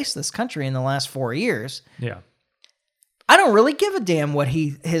that have faced this country in the last 4 years. Yeah. I don't really give a damn what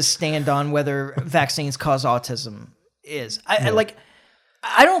his stand on whether vaccines cause autism is.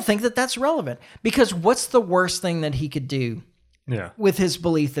 I don't think that that's relevant, because what's the worst thing that he could do with his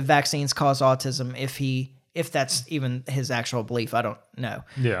belief that vaccines cause autism if that's even his actual belief? I don't know.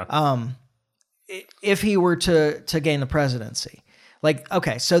 Yeah. If he were to gain the presidency. Like,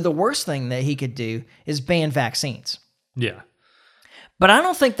 okay, so the worst thing that he could do is ban vaccines. Yeah. But I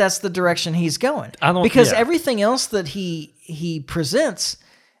don't think that's the direction he's going. Because everything else that he presents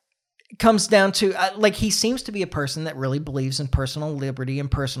comes down to, he seems to be a person that really believes in personal liberty and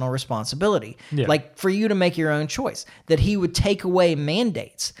personal responsibility. Yeah. Like, for you to make your own choice. That he would take away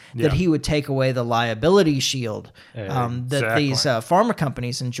mandates. That he would take away the liability shield that these pharma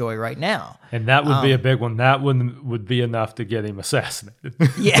companies enjoy right now. And that would be a big one. That one would be enough to get him assassinated.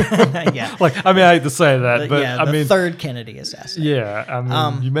 Yeah, yeah. I hate to say that, but the third Kennedy assassination.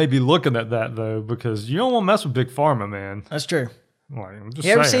 Yeah, you may be looking at that, though, because you don't want to mess with Big Pharma, man. That's true. Like, I'm just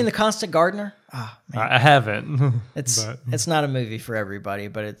you ever saying. seen The Constant Gardener? Oh, man. I haven't. It's not a movie for everybody,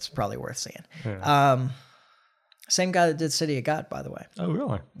 but it's probably worth seeing. Yeah. Same guy that did City of God, by the way. Oh,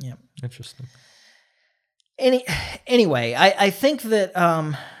 really? Yeah. Interesting. Anyway, I think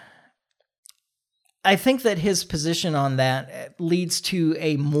that his position on that leads to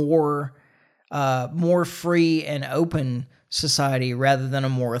a more free and open society rather than a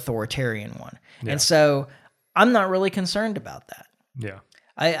more authoritarian one. Yeah. And so I'm not really concerned about that. Yeah.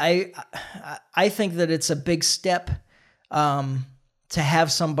 I think that it's a big step to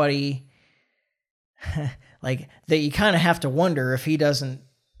have somebody like that. You kind of have to wonder if he doesn't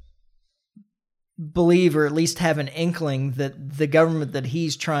believe, or at least have an inkling, that the government that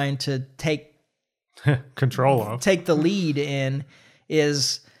he's trying to take the lead in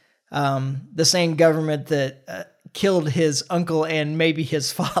is the same government that killed his uncle and maybe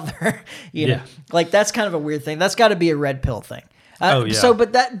his father. you know, like, that's kind of a weird thing. That's got to be a red pill thing. So,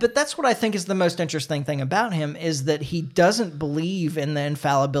 but that's what I think is the most interesting thing about him, is that he doesn't believe in the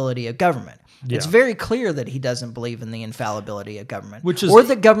infallibility of government. Yeah. It's very clear that he doesnn't believe in the infallibility of government, or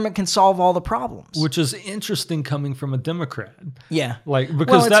that government can solve all the problems. Which is interesting coming from a Democrat. Yeah,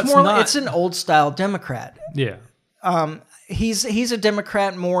 because it's an old style Democrat. Yeah. He's a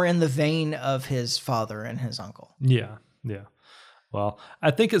Democrat more in the vein of his father and his uncle. Yeah, yeah. Well,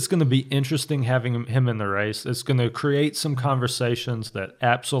 I think it's going to be interesting having him in the race. It's going to create some conversations that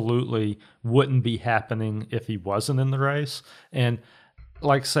absolutely wouldn't be happening if he wasn't in the race. And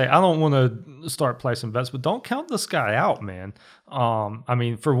like I say, I don't want to start placing bets, but don't count this guy out, man.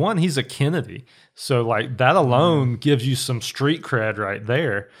 For one, he's a Kennedy. So, that alone gives you some street cred right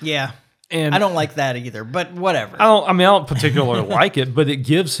there. Yeah. And I don't like that either, but whatever. I don't particularly like it, but it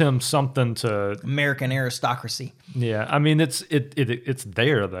gives him something to American aristocracy. Yeah, it's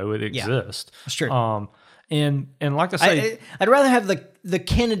there though. It exists. That's true. And like I say, I'd rather have the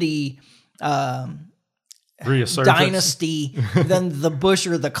Kennedy dynasty than the Bush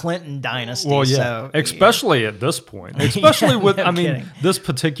or the Clinton dynasty. Well, yeah, especially at this point, especially with this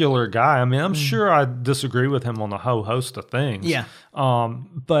particular guy. I'm sure I disagree with him on a whole host of things. Yeah.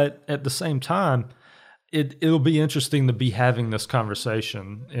 But at the same time, it'll be interesting to be having this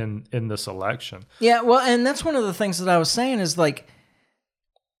conversation in this election. Yeah. Well, and that's one of the things that I was saying is,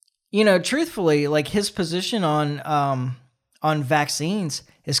 truthfully, his position on on vaccines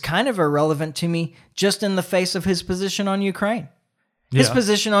is kind of irrelevant to me just in the face of his position on Ukraine. His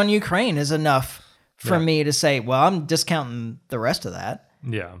position on Ukraine is enough for me to say, well, I'm discounting the rest of that.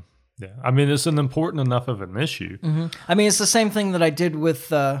 Yeah. Yeah. I mean, it's an important enough of an issue. Mm-hmm. I mean, it's the same thing that I did with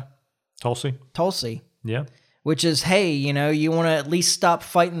Tulsi. Yeah. Which is, hey, you want to at least stop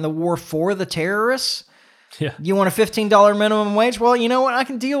fighting the war for the terrorists? Yeah. You want a $15 minimum wage? Well, you know what? I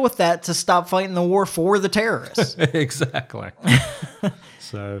can deal with that to stop fighting the war for the terrorists. Exactly.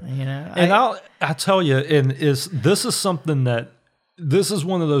 So, I tell you, this is something that, this is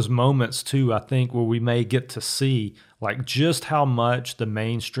one of those moments too, I think, where we may get to see like just how much the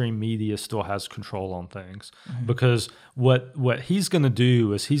mainstream media still has control on things. Mm-hmm. Because what he's going to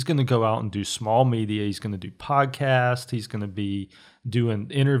do is he's going to go out and do small media. He's going to do podcasts. He's going to be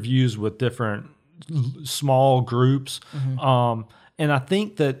doing interviews with different small groups. Mm-hmm. And I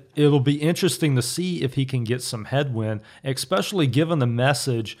think that it'll be interesting to see if he can get some headwind, especially given the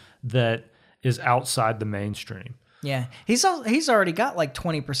message that is outside the mainstream. Yeah, he's already got like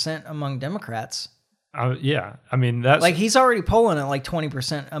 20% among Democrats. Yeah, I mean that's like he's already polling at like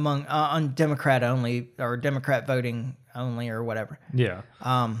 20% among on Democrat only or Democrat voting only or whatever. Yeah.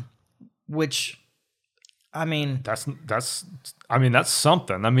 Which, I mean, that's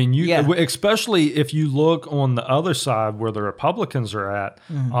something. I mean, especially if you look on the other side where the Republicans are at.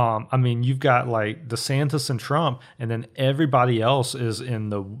 Mm-hmm. I mean, you've got like DeSantis and Trump, and then everybody else is in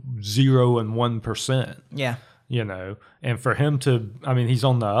the 0 and 1%. Yeah. And for him to, I mean, he's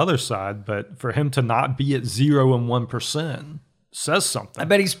on the other side, but for him to not be at 0 and 1% says something. I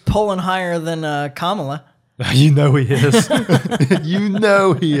bet he's pulling higher than Kamala. You know he is.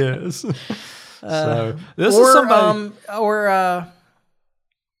 He is. So this is somebody, or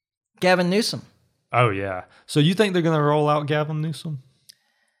Gavin Newsom. Oh yeah. So you think they're going to roll out Gavin Newsom?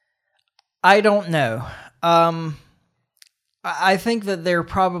 I don't know. I think that they're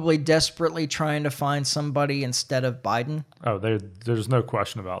probably desperately trying to find somebody instead of Biden. Oh, there's no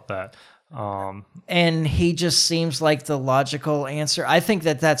question about that. And he just seems like the logical answer. I think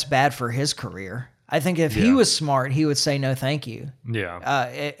that that's bad for his career. I think if he was smart, he would say no, thank you. Yeah.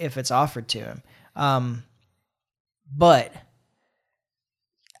 If it's offered to him. But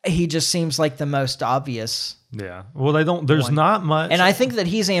he just seems like the most obvious. Yeah. Well, there's not much. And I think that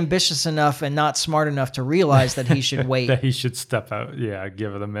he's ambitious enough and not smart enough to realize that he should wait. That he should step out. Yeah.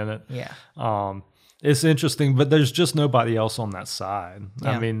 Give it a minute. Yeah. It's interesting, but there's just nobody else on that side.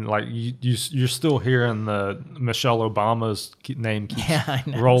 Yeah. I mean, like you're still hearing the Michelle Obama's name keeps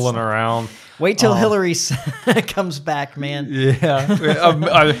rolling around. Wait till Hillary comes back, man. Yeah.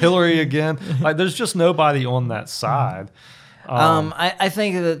 Hillary again. Like there's just nobody on that side. I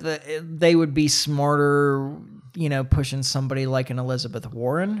think that they would be smarter, pushing somebody like an Elizabeth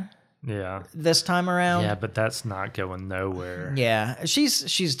Warren. Yeah. This time around. Yeah, but that's not going nowhere. Yeah,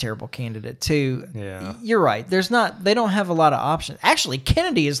 she's a terrible candidate too. Yeah. You're right. They don't have a lot of options. Actually,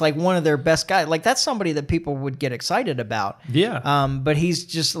 Kennedy is like one of their best guys. Like that's somebody that people would get excited about. Yeah. But he's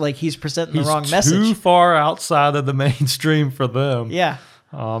just like he's presenting the wrong message. Too far outside of the mainstream for them. Yeah.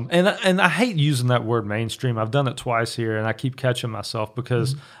 And I hate using that word mainstream. I've done it twice here, and I keep catching myself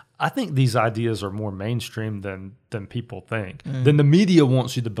because I think these ideas are more mainstream than people think. Than the media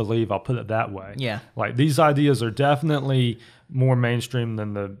wants you to believe. I'll put it that way. Yeah, like these ideas are definitely more mainstream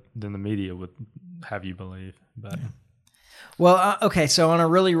than the media would have you believe. But well, okay. So on a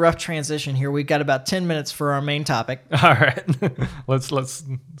really rough transition here, we've got about 10 minutes for our main topic. All right, let's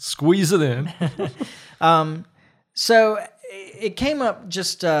squeeze it in. So it came up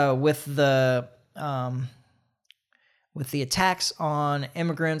just with the attacks on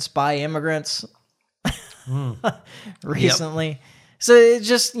immigrants by immigrants recently. Yep. So it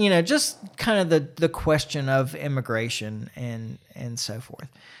just just kind of the question of immigration and so forth.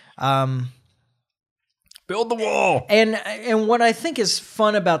 Build the wall. And what I think is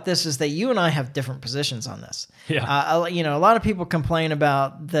fun about this is that you and I have different positions on this. Yeah. A lot of people complain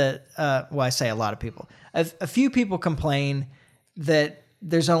about that. I say a lot of people. A few people complain that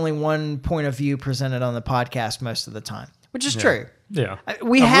there's only one point of view presented on the podcast most of the time, which is true. Yeah.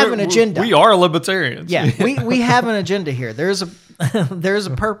 We have an agenda. We are libertarians. Yeah. we have an agenda here. There's a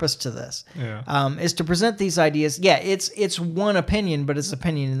purpose to this. Yeah. Is to present these ideas. Yeah, it's one opinion, but it's an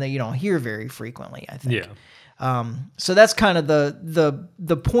opinion that you don't hear very frequently, I think. Yeah. So that's kind of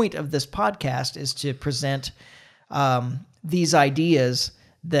the point of this podcast is to present these ideas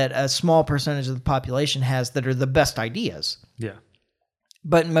that a small percentage of the population has that are the best ideas. Yeah.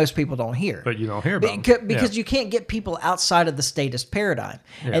 But most people don't hear. But you don't hear about them. Because you can't get people outside of the statist paradigm.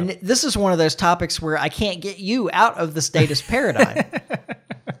 Yeah. And this is one of those topics where I can't get you out of the statist paradigm.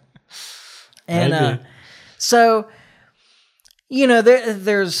 And so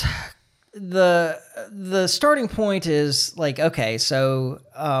there's the starting point is like, okay, so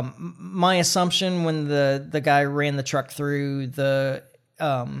my assumption when the guy ran the truck through the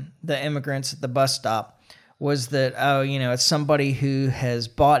immigrants at the bus stop was that, it's somebody who has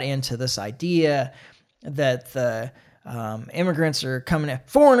bought into this idea that the immigrants are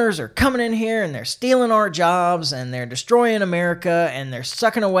foreigners are coming in here and they're stealing our jobs and they're destroying America and they're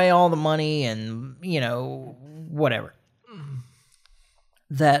sucking away all the money and, whatever.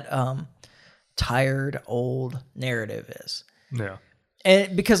 That tired old narrative is. Yeah.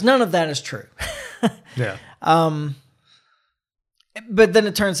 And because none of that is true. Yeah. But then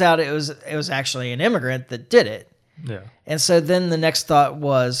it turns out it was actually an immigrant that did it. Yeah. And so then the next thought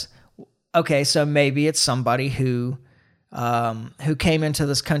was, okay, so maybe it's somebody who came into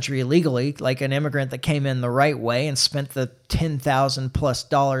this country illegally, like an immigrant that came in the right way and spent the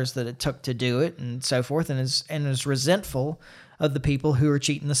 $10,000+ that it took to do it and so forth, and is resentful of the people who are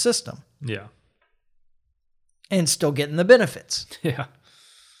cheating the system. Yeah. And still getting the benefits. Yeah.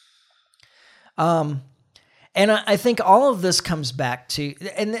 And I think all of this comes back to,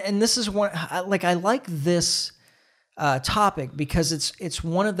 and this is one, I like this topic because it's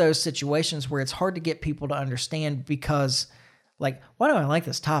one of those situations where it's hard to get people to understand because, why do I like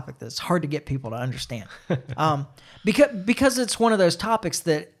this topic that's hard to get people to understand? Because it's one of those topics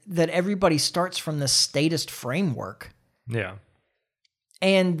that everybody starts from this statist framework. Yeah.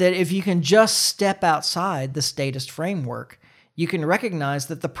 And that if you can just step outside the statist framework, you can recognize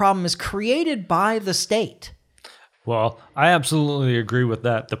that the problem is created by the state. Well, I absolutely agree with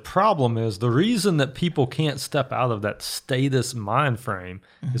that. The problem is the reason that people can't step out of that status mind frame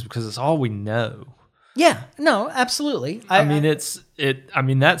is because it's all we know. Yeah, no, absolutely. That's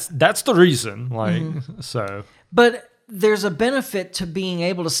the reason. So. But there's a benefit to being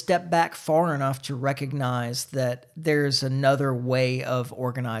able to step back far enough to recognize that there's another way of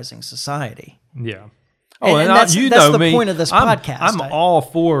organizing society. Yeah. Oh, and that's the point of this podcast. I'm all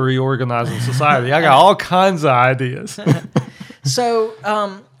for reorganizing society. I got all kinds of ideas. So,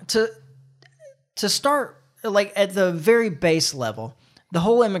 to start, at the very base level, the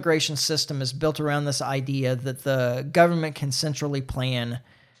whole immigration system is built around this idea that the government can centrally plan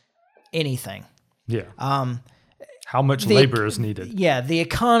anything. Yeah. How much labor is needed. Yeah, the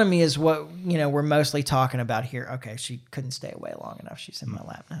economy is what we're mostly talking about here. Okay, she couldn't stay away long enough. She's in my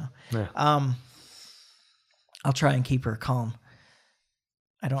lap now. Yeah. I'll try and keep her calm.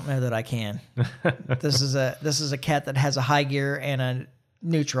 I don't know that I can. This is a cat that has a high gear and a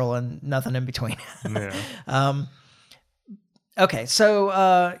neutral and nothing in between. Yeah. Okay,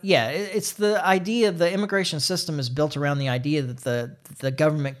 so it's the idea the immigration system is built around the idea that the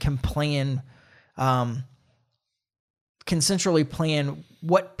government can centrally plan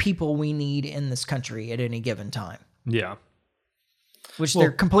what people we need in this country at any given time. Yeah. Which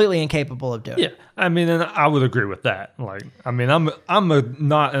they're completely incapable of doing. Yeah, and I would agree with that. I'm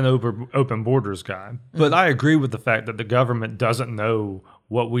not an open borders guy, but I agree with the fact that the government doesn't know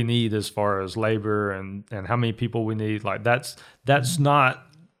what we need as far as labor and how many people we need. That's not.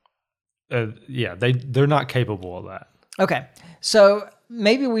 They're not capable of that. Okay, so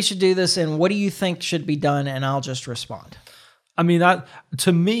maybe we should do this. And what do you think should be done? And I'll just respond.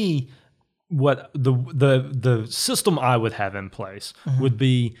 To me, what the system I would have in place would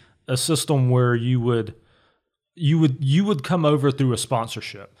be a system where you would come over through a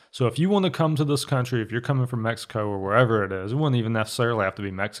sponsorship. So if you want to come to this country, if you're coming from Mexico or wherever it is, it wouldn't even necessarily have to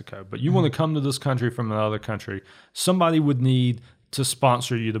be Mexico, but you want to come to this country from another country, somebody would need to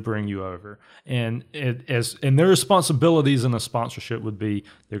sponsor you to bring you over. And their responsibilities in a sponsorship would be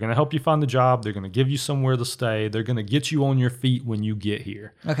they're going to help you find a job, they're going to give you somewhere to stay, they're going to get you on your feet when you get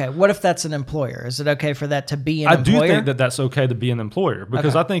here. Okay, what if that's an employer? Is it okay for that to be an employer? I do think that that's okay to be an employer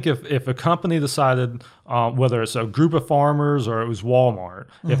because I think if a company decided, whether it's a group of farmers or it was Walmart,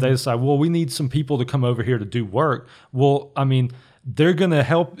 if they decide, well, we need some people to come over here to do work, they're going to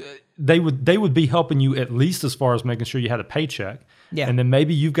help. They would be helping you at least as far as making sure you had a paycheck. Yeah. And then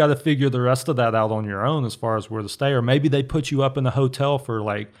maybe you've got to figure the rest of that out on your own as far as where to stay. Or maybe they put you up in a hotel for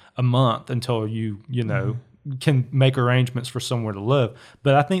a month until you can make arrangements for somewhere to live.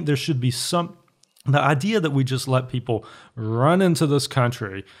 But I think there should be the idea that we just let people run into this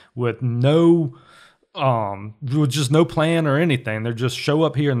country with just no plan or anything. They just show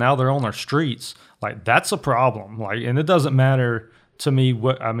up here and now they're on our streets. That's a problem. And it doesn't matter to me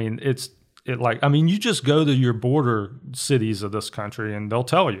you just go to your border cities of this country and they'll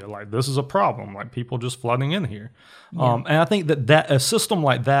tell you this is a problem, people just flooding in here. Yeah. And I think that a system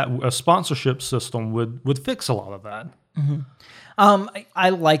like that, a sponsorship system would fix a lot of that. Mm-hmm.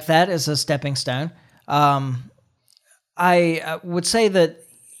 I like that as a stepping stone. I I would say that,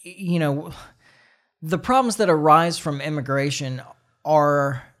 the problems that arise from immigration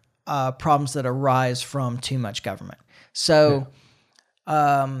are problems that arise from too much government. So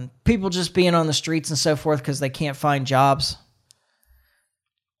people just being on the streets and so forth because they can't find jobs,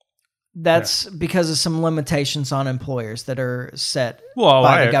 that's because of some limitations on employers that are set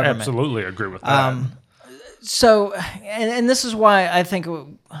by the government. I absolutely agree with that. So, and this is why I think,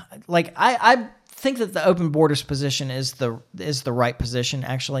 I think that the open borders position is the right position.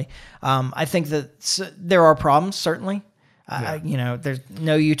 Actually, I think that there are problems. Certainly, there's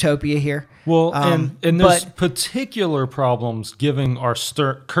no utopia here. Well, and there's particular problems given our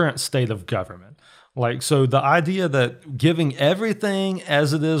current state of government. So the idea that giving everything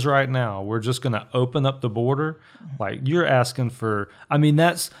as it is right now, we're just going to open up the border, you're asking for,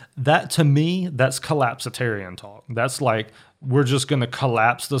 that to me, that's collapsitarian talk. That's we're just going to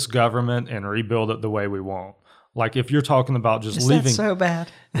collapse this government and rebuild it the way we want. If you're talking about just leaving. Is that so bad?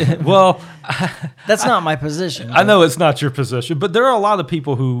 Well, that's not my position. I know it's not your position, but there are a lot of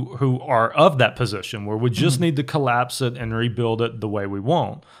people who are of that position where we just need to collapse it and rebuild it the way we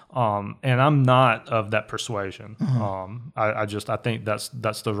want. And I'm not of that persuasion. I think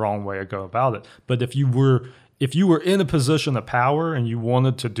that's the wrong way to go about it. But if you were in a position of power and you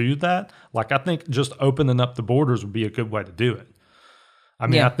wanted to do that, I think just opening up the borders would be a good way to do it.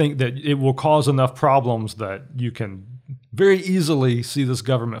 I think that it will cause enough problems that you can very easily see this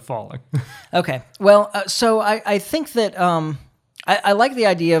government falling. Okay. Well, so I think that I like the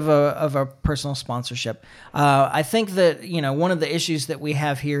idea of a personal sponsorship. I think that, one of the issues that we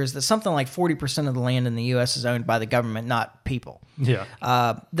have here is that something like 40% of the land in the U.S. is owned by the government, not people. Yeah.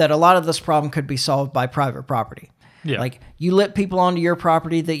 That a lot of this problem could be solved by private property. Yeah. You let people onto your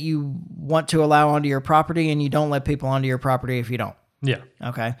property that you want to allow onto your property, and you don't let people onto your property if you don't. Yeah.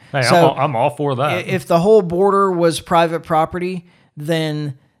 Okay. Hey, so I'm all for that. If the whole border was private property,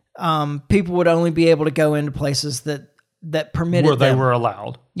 then people would only be able to go into places that permitted where they them. were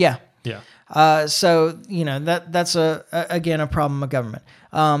allowed. Yeah. Yeah. So that's again a problem of government.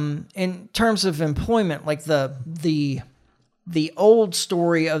 In terms of employment, the old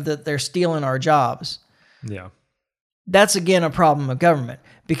story of that they're stealing our jobs. Yeah. That's again a problem of government,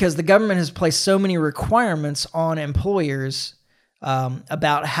 because the government has placed so many requirements on employers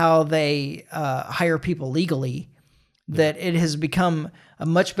about how they hire people legally, that it has become a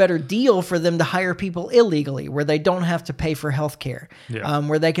much better deal for them to hire people illegally, where they don't have to pay for health care,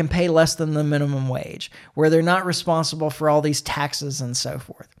 where they can pay less than the minimum wage, where they're not responsible for all these taxes and so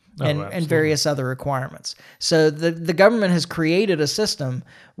forth, and various other requirements. So the government has created a system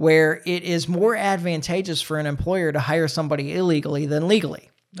where it is more advantageous for an employer to hire somebody illegally than legally.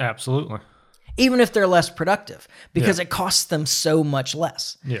 Absolutely. Even if they're less productive, because it costs them so much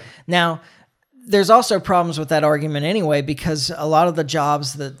less. Yeah. Now, there's also problems with that argument anyway, because a lot of the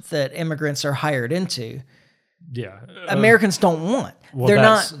jobs that immigrants are hired into, Americans don't want. Well,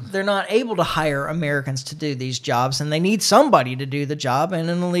 they're not able to hire Americans to do these jobs, and they need somebody to do the job, and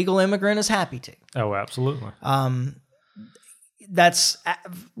an illegal immigrant is happy to. Oh, absolutely. That's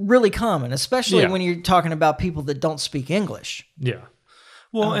really common, especially when you're talking about people that don't speak English. Yeah.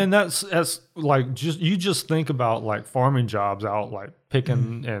 Well, and that's you just think about farming jobs out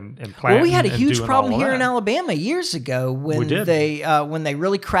picking and planting. Well, we had a huge problem here in Alabama years ago when they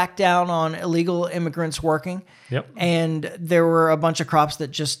really cracked down on illegal immigrants working. Yep. And there were a bunch of crops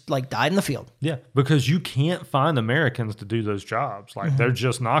that just died in the field. Yeah, because you can't find Americans to do those jobs. They're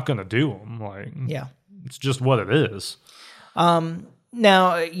just not going to do them. It's just what it is.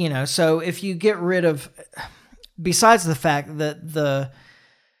 Now, so if you get rid of, besides the fact that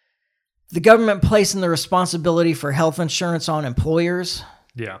the government placing the responsibility for health insurance on employers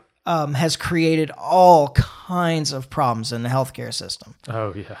has created all kinds of problems in the healthcare system.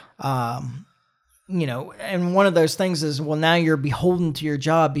 Oh, yeah. And one of those things is, well, now you're beholden to your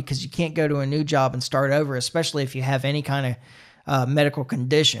job because you can't go to a new job and start over, especially if you have any kind of medical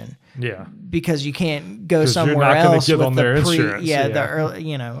condition. Yeah. Because you can't go somewhere else with the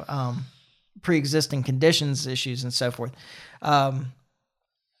pre-existing conditions issues and so forth.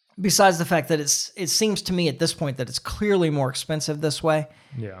 Besides the fact that it seems to me at this point that it's clearly more expensive this way.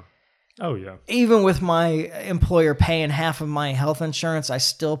 Yeah. Oh, yeah. Even with my employer paying half of my health insurance, I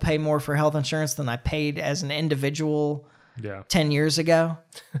still pay more for health insurance than I paid as an individual 10 years ago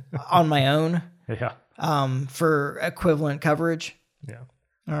on my own. Yeah. For equivalent coverage. Yeah.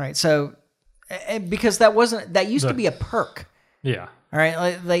 All right. So, because that used to be a perk. Yeah. All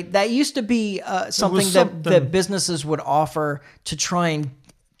right. That used to be something that businesses would offer to try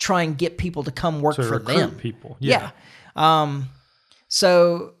and get people to come work for them. People. Yeah.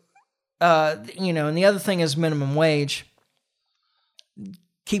 So, and the other thing is minimum wage.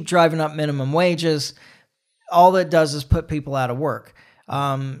 keep driving up minimum wages. All that does is put people out of work.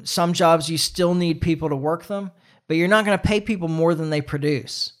 Some jobs you still need people to work them, but you're not going to pay people more than they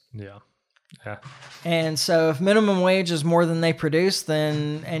produce. Yeah. And so if minimum wage is more than they produce,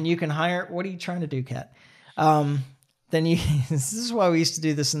 then, and you can hire, what are you trying to do, Kat? Then you, this is why we used to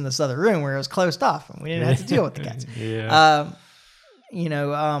do this in this other room where it was closed off and we didn't have to deal with the cats.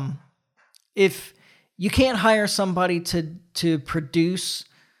 If you can't hire somebody to produce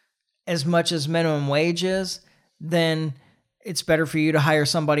as much as minimum wage is, then it's better for you to hire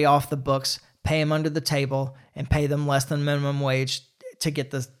somebody off the books, pay them under the table, and pay them less than minimum wage to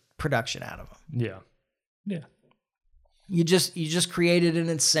get the production out of them. Yeah. You just created an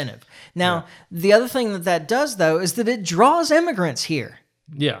incentive. Now, the other thing that does, though, is that it draws immigrants here.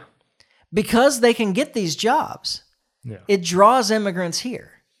 Yeah. Because they can get these jobs. Yeah. It draws immigrants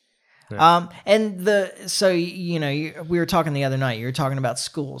here. Yeah. We were talking the other night, you were talking about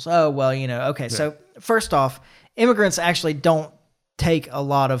schools. Oh, well, okay. Yeah. So first off, immigrants actually don't take a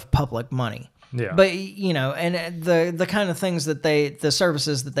lot of public money. Yeah. But, and the kind of things that the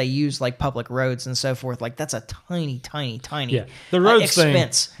services that they use, like public roads and so forth, like that's a tiny the roads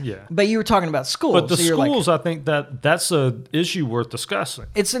expense. Thing, yeah. But you were talking about schools. But the schools, I think that's an issue worth discussing.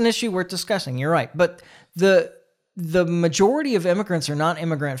 It's an issue worth discussing. You're right. But the majority of immigrants are not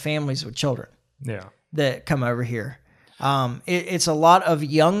immigrant families with children. Yeah. That come over here. It's a lot of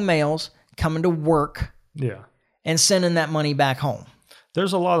young males coming to work. Yeah. And sending that money back home.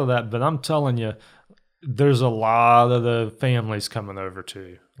 There's a lot of that, but I'm telling you, there's a lot of the families coming over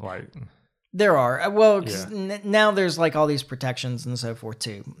too. Like there are. Well, now there's like all these protections and so forth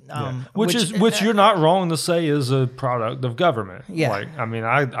too. Which you're not wrong to say is a product of government. Yeah. Like, I mean,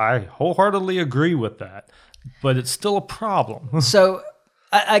 I wholeheartedly agree with that, but it's still a problem. So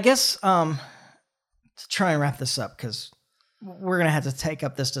I guess to try and wrap this up, because we're going to have to take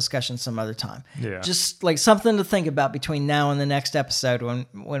up this discussion some other time. Yeah. Just like something to think about between now and the next episode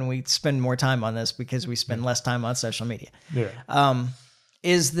when we spend more time on this, because we spend less time on social media. Yeah.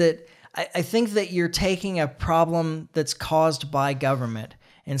 Is that I think that you're taking a problem that's caused by government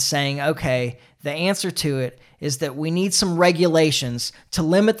and saying, okay, the answer to it is that we need some regulations to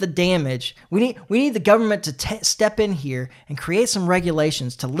limit the damage. We need the government to step in here and create some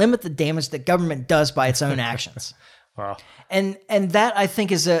regulations to limit the damage that government does by its own actions. Wow. And that I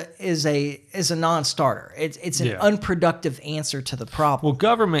think is a non-starter. It's an unproductive answer to the problem. Well,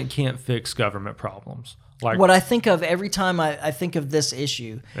 government can't fix government problems. Like what I think of every time I think of this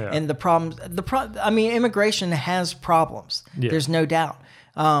issue and the problems. I mean, immigration has problems. Yeah. There's no doubt,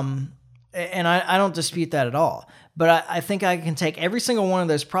 and I don't dispute that at all. But I think I can take every single one of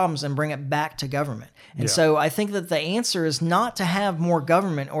those problems and bring it back to government. And so I think that the answer is not to have more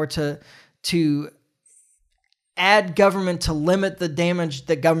government or to add government to limit the damage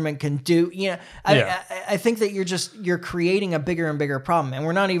that government can do. I think that you're creating a bigger and bigger problem, and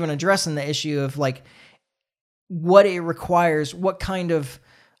we're not even addressing the issue of like what it requires, what kind of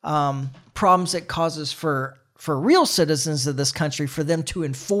problems it causes for real citizens of this country for them to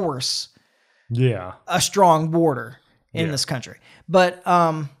enforce a strong border in this country. But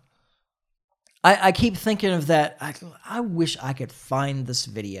I keep thinking of that. I wish I could find this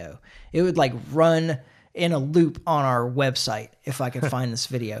video. It would like run in a loop on our website if I could find this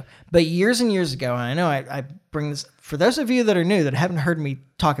video. But years and years ago, and I know I bring this, for those of you that are new that haven't heard me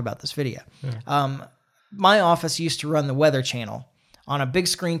talk about this video, my office used to run the Weather Channel on a big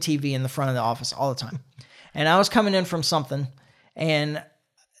screen TV in the front of the office all the time. And I was coming in from something, and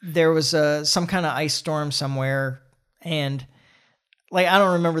there was some kind of ice storm somewhere, and like I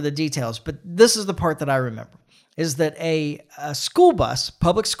don't remember the details, but this is the part that I remember, is that a school bus,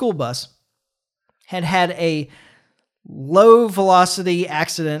 public school bus, had a low velocity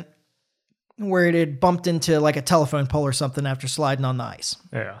accident where it had bumped into like a telephone pole or something after sliding on the ice.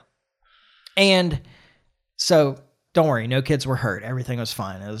 Yeah. And so don't worry, no kids were hurt. Everything was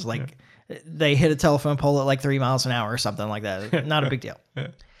fine. It was like they hit a telephone pole at like 3 miles an hour or something like that. Not a big deal.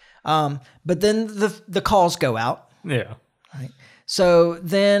 But then the calls go out. Yeah. Right. So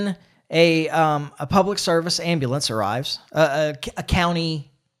then a public service ambulance arrives, a county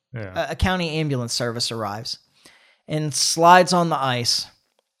ambulance service arrives and slides on the ice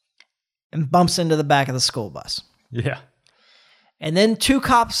and bumps into the back of the school bus. Yeah. And then two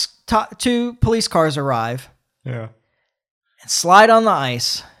police cars arrive. Yeah. And slide on the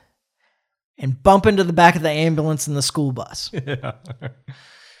ice and bump into the back of the ambulance and the school bus. Yeah.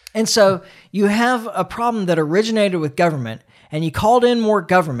 And so you have a problem that originated with government, and you called in more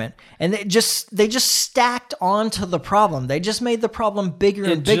government, and they just stacked onto the problem. They just made the problem bigger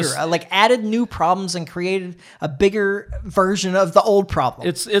and bigger, like added new problems and created a bigger version of the old problem.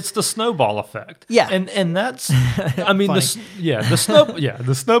 It's the snowball effect. Yeah. And that's, I mean,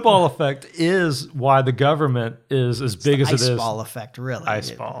 the snowball effect is why the government is as big as it is. Iceball effect, really.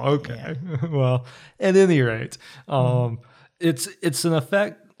 Iceball, okay. Yeah. Well, at any rate, it's an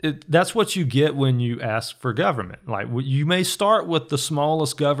effect. That's what you get when you ask for government. Like, you may start with the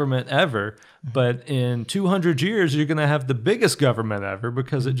smallest government ever, but in 200 years, you're going to have the biggest government ever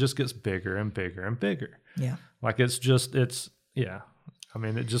because it just gets bigger and bigger and bigger. Yeah. Like, it just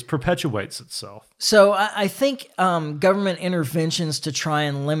perpetuates itself. So I think government interventions to try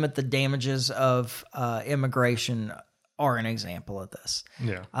and limit the damages of immigration are an example of this.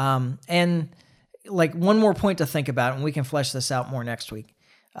 Yeah. And like one more point to think about, and we can flesh this out more next week.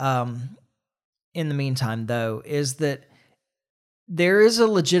 In the meantime, though, is that there is a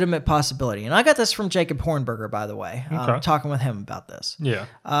legitimate possibility, and I got this from Jacob Hornberger, by the way, talking with him about this. Yeah.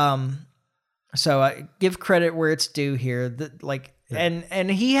 So I give credit where it's due here.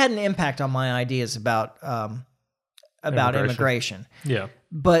 And he had an impact on my ideas about immigration. Yeah.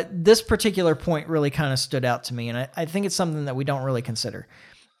 But this particular point really kind of stood out to me, and I think it's something that we don't really consider,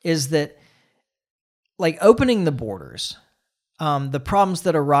 is that like opening the borders. The problems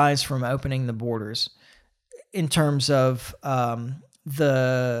that arise from opening the borders in terms of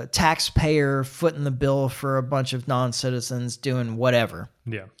the taxpayer footing the bill for a bunch of non-citizens doing whatever,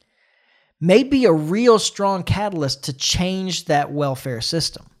 may be a real strong catalyst to change that welfare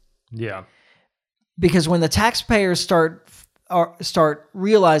system. Yeah. Because when the taxpayers start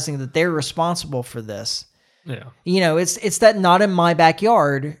realizing that they're responsible for this, it's that not in my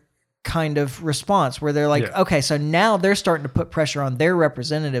backyard kind of response where they're like, okay, so now they're starting to put pressure on their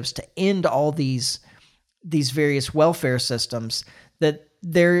representatives to end all these various welfare systems that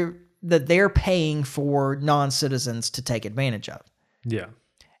they're paying for non-citizens to take advantage of. Yeah.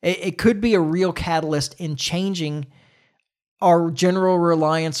 It could be a real catalyst in changing our general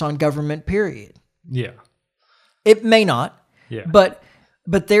reliance on government, period. Yeah. It may not. Yeah.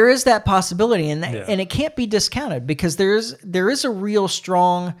 But there is that possibility, and it can't be discounted because there is a real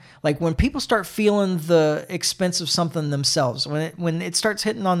strong, like when people start feeling the expense of something themselves, when it starts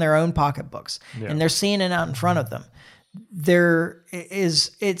hitting on their own pocketbooks and they're seeing it out in front of them,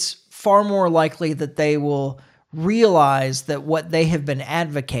 it's far more likely that they will realize that what they have been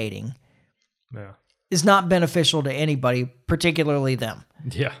advocating is not beneficial to anybody, particularly them.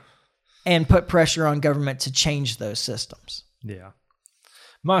 Yeah. And put pressure on government to change those systems. Yeah.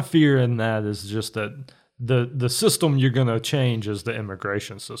 My fear in that is just that the system you're going to change is the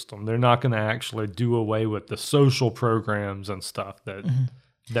immigration system. They're not going to actually do away with the social programs and stuff that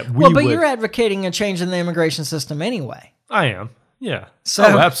But you're advocating a change in the immigration system anyway. I am. Yeah. So,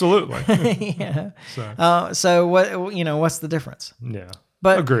 absolutely. Yeah. So what's the difference? Yeah.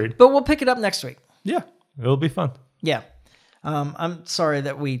 But agreed. But we'll pick it up next week. Yeah. It'll be fun. Yeah. I'm sorry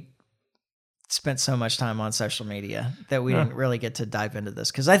that we spent so much time on social media that we didn't really get to dive into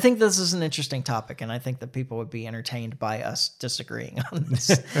this, because I think this is an interesting topic, and I think that people would be entertained by us disagreeing on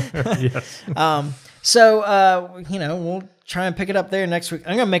this. Yes. We'll try and pick it up there next week.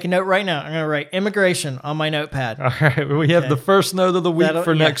 I'm going to make a note right now. I'm going to write immigration on my notepad. All right. We have the first note of the week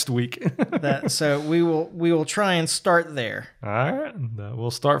next week. So we will try and start there. All right.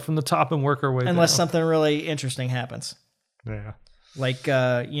 We'll start from the top and work our way down. Unless something really interesting happens. Yeah. Like,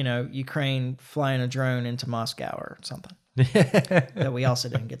 Ukraine flying a drone into Moscow or something that we also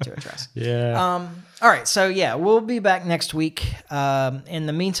didn't get to address. Yeah. All right. So, we'll be back next week. In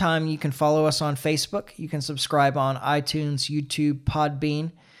the meantime, you can follow us on Facebook. You can subscribe on iTunes, YouTube,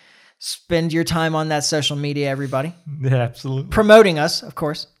 Podbean. Spend your time on that social media, everybody. Yeah, absolutely. Promoting us, of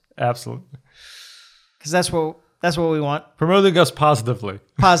course. Absolutely. Because that's what we want. Promoting us positively.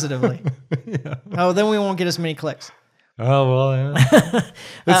 Positively. Yeah. Oh, then we won't get as many clicks. Oh, well, yeah.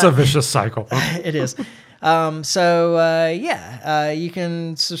 It's a vicious cycle. It is. You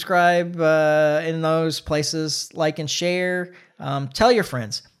can subscribe in those places, like and share. Tell your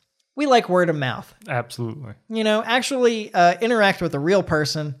friends. We like word of mouth. Absolutely. Actually interact with a real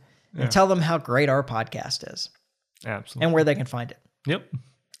person and tell them how great our podcast is. Absolutely. And where they can find it. Yep.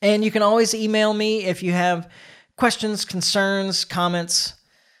 And you can always email me if you have questions, concerns, comments,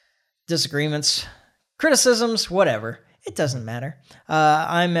 disagreements, criticisms, whatever. It doesn't matter.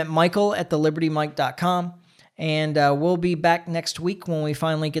 I'm at michael@thelibertymike.com, and we'll be back next week when we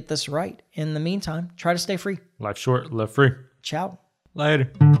finally get this right. In the meantime, try to stay free. Life short, live free. Ciao.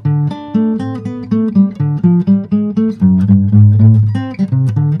 Later.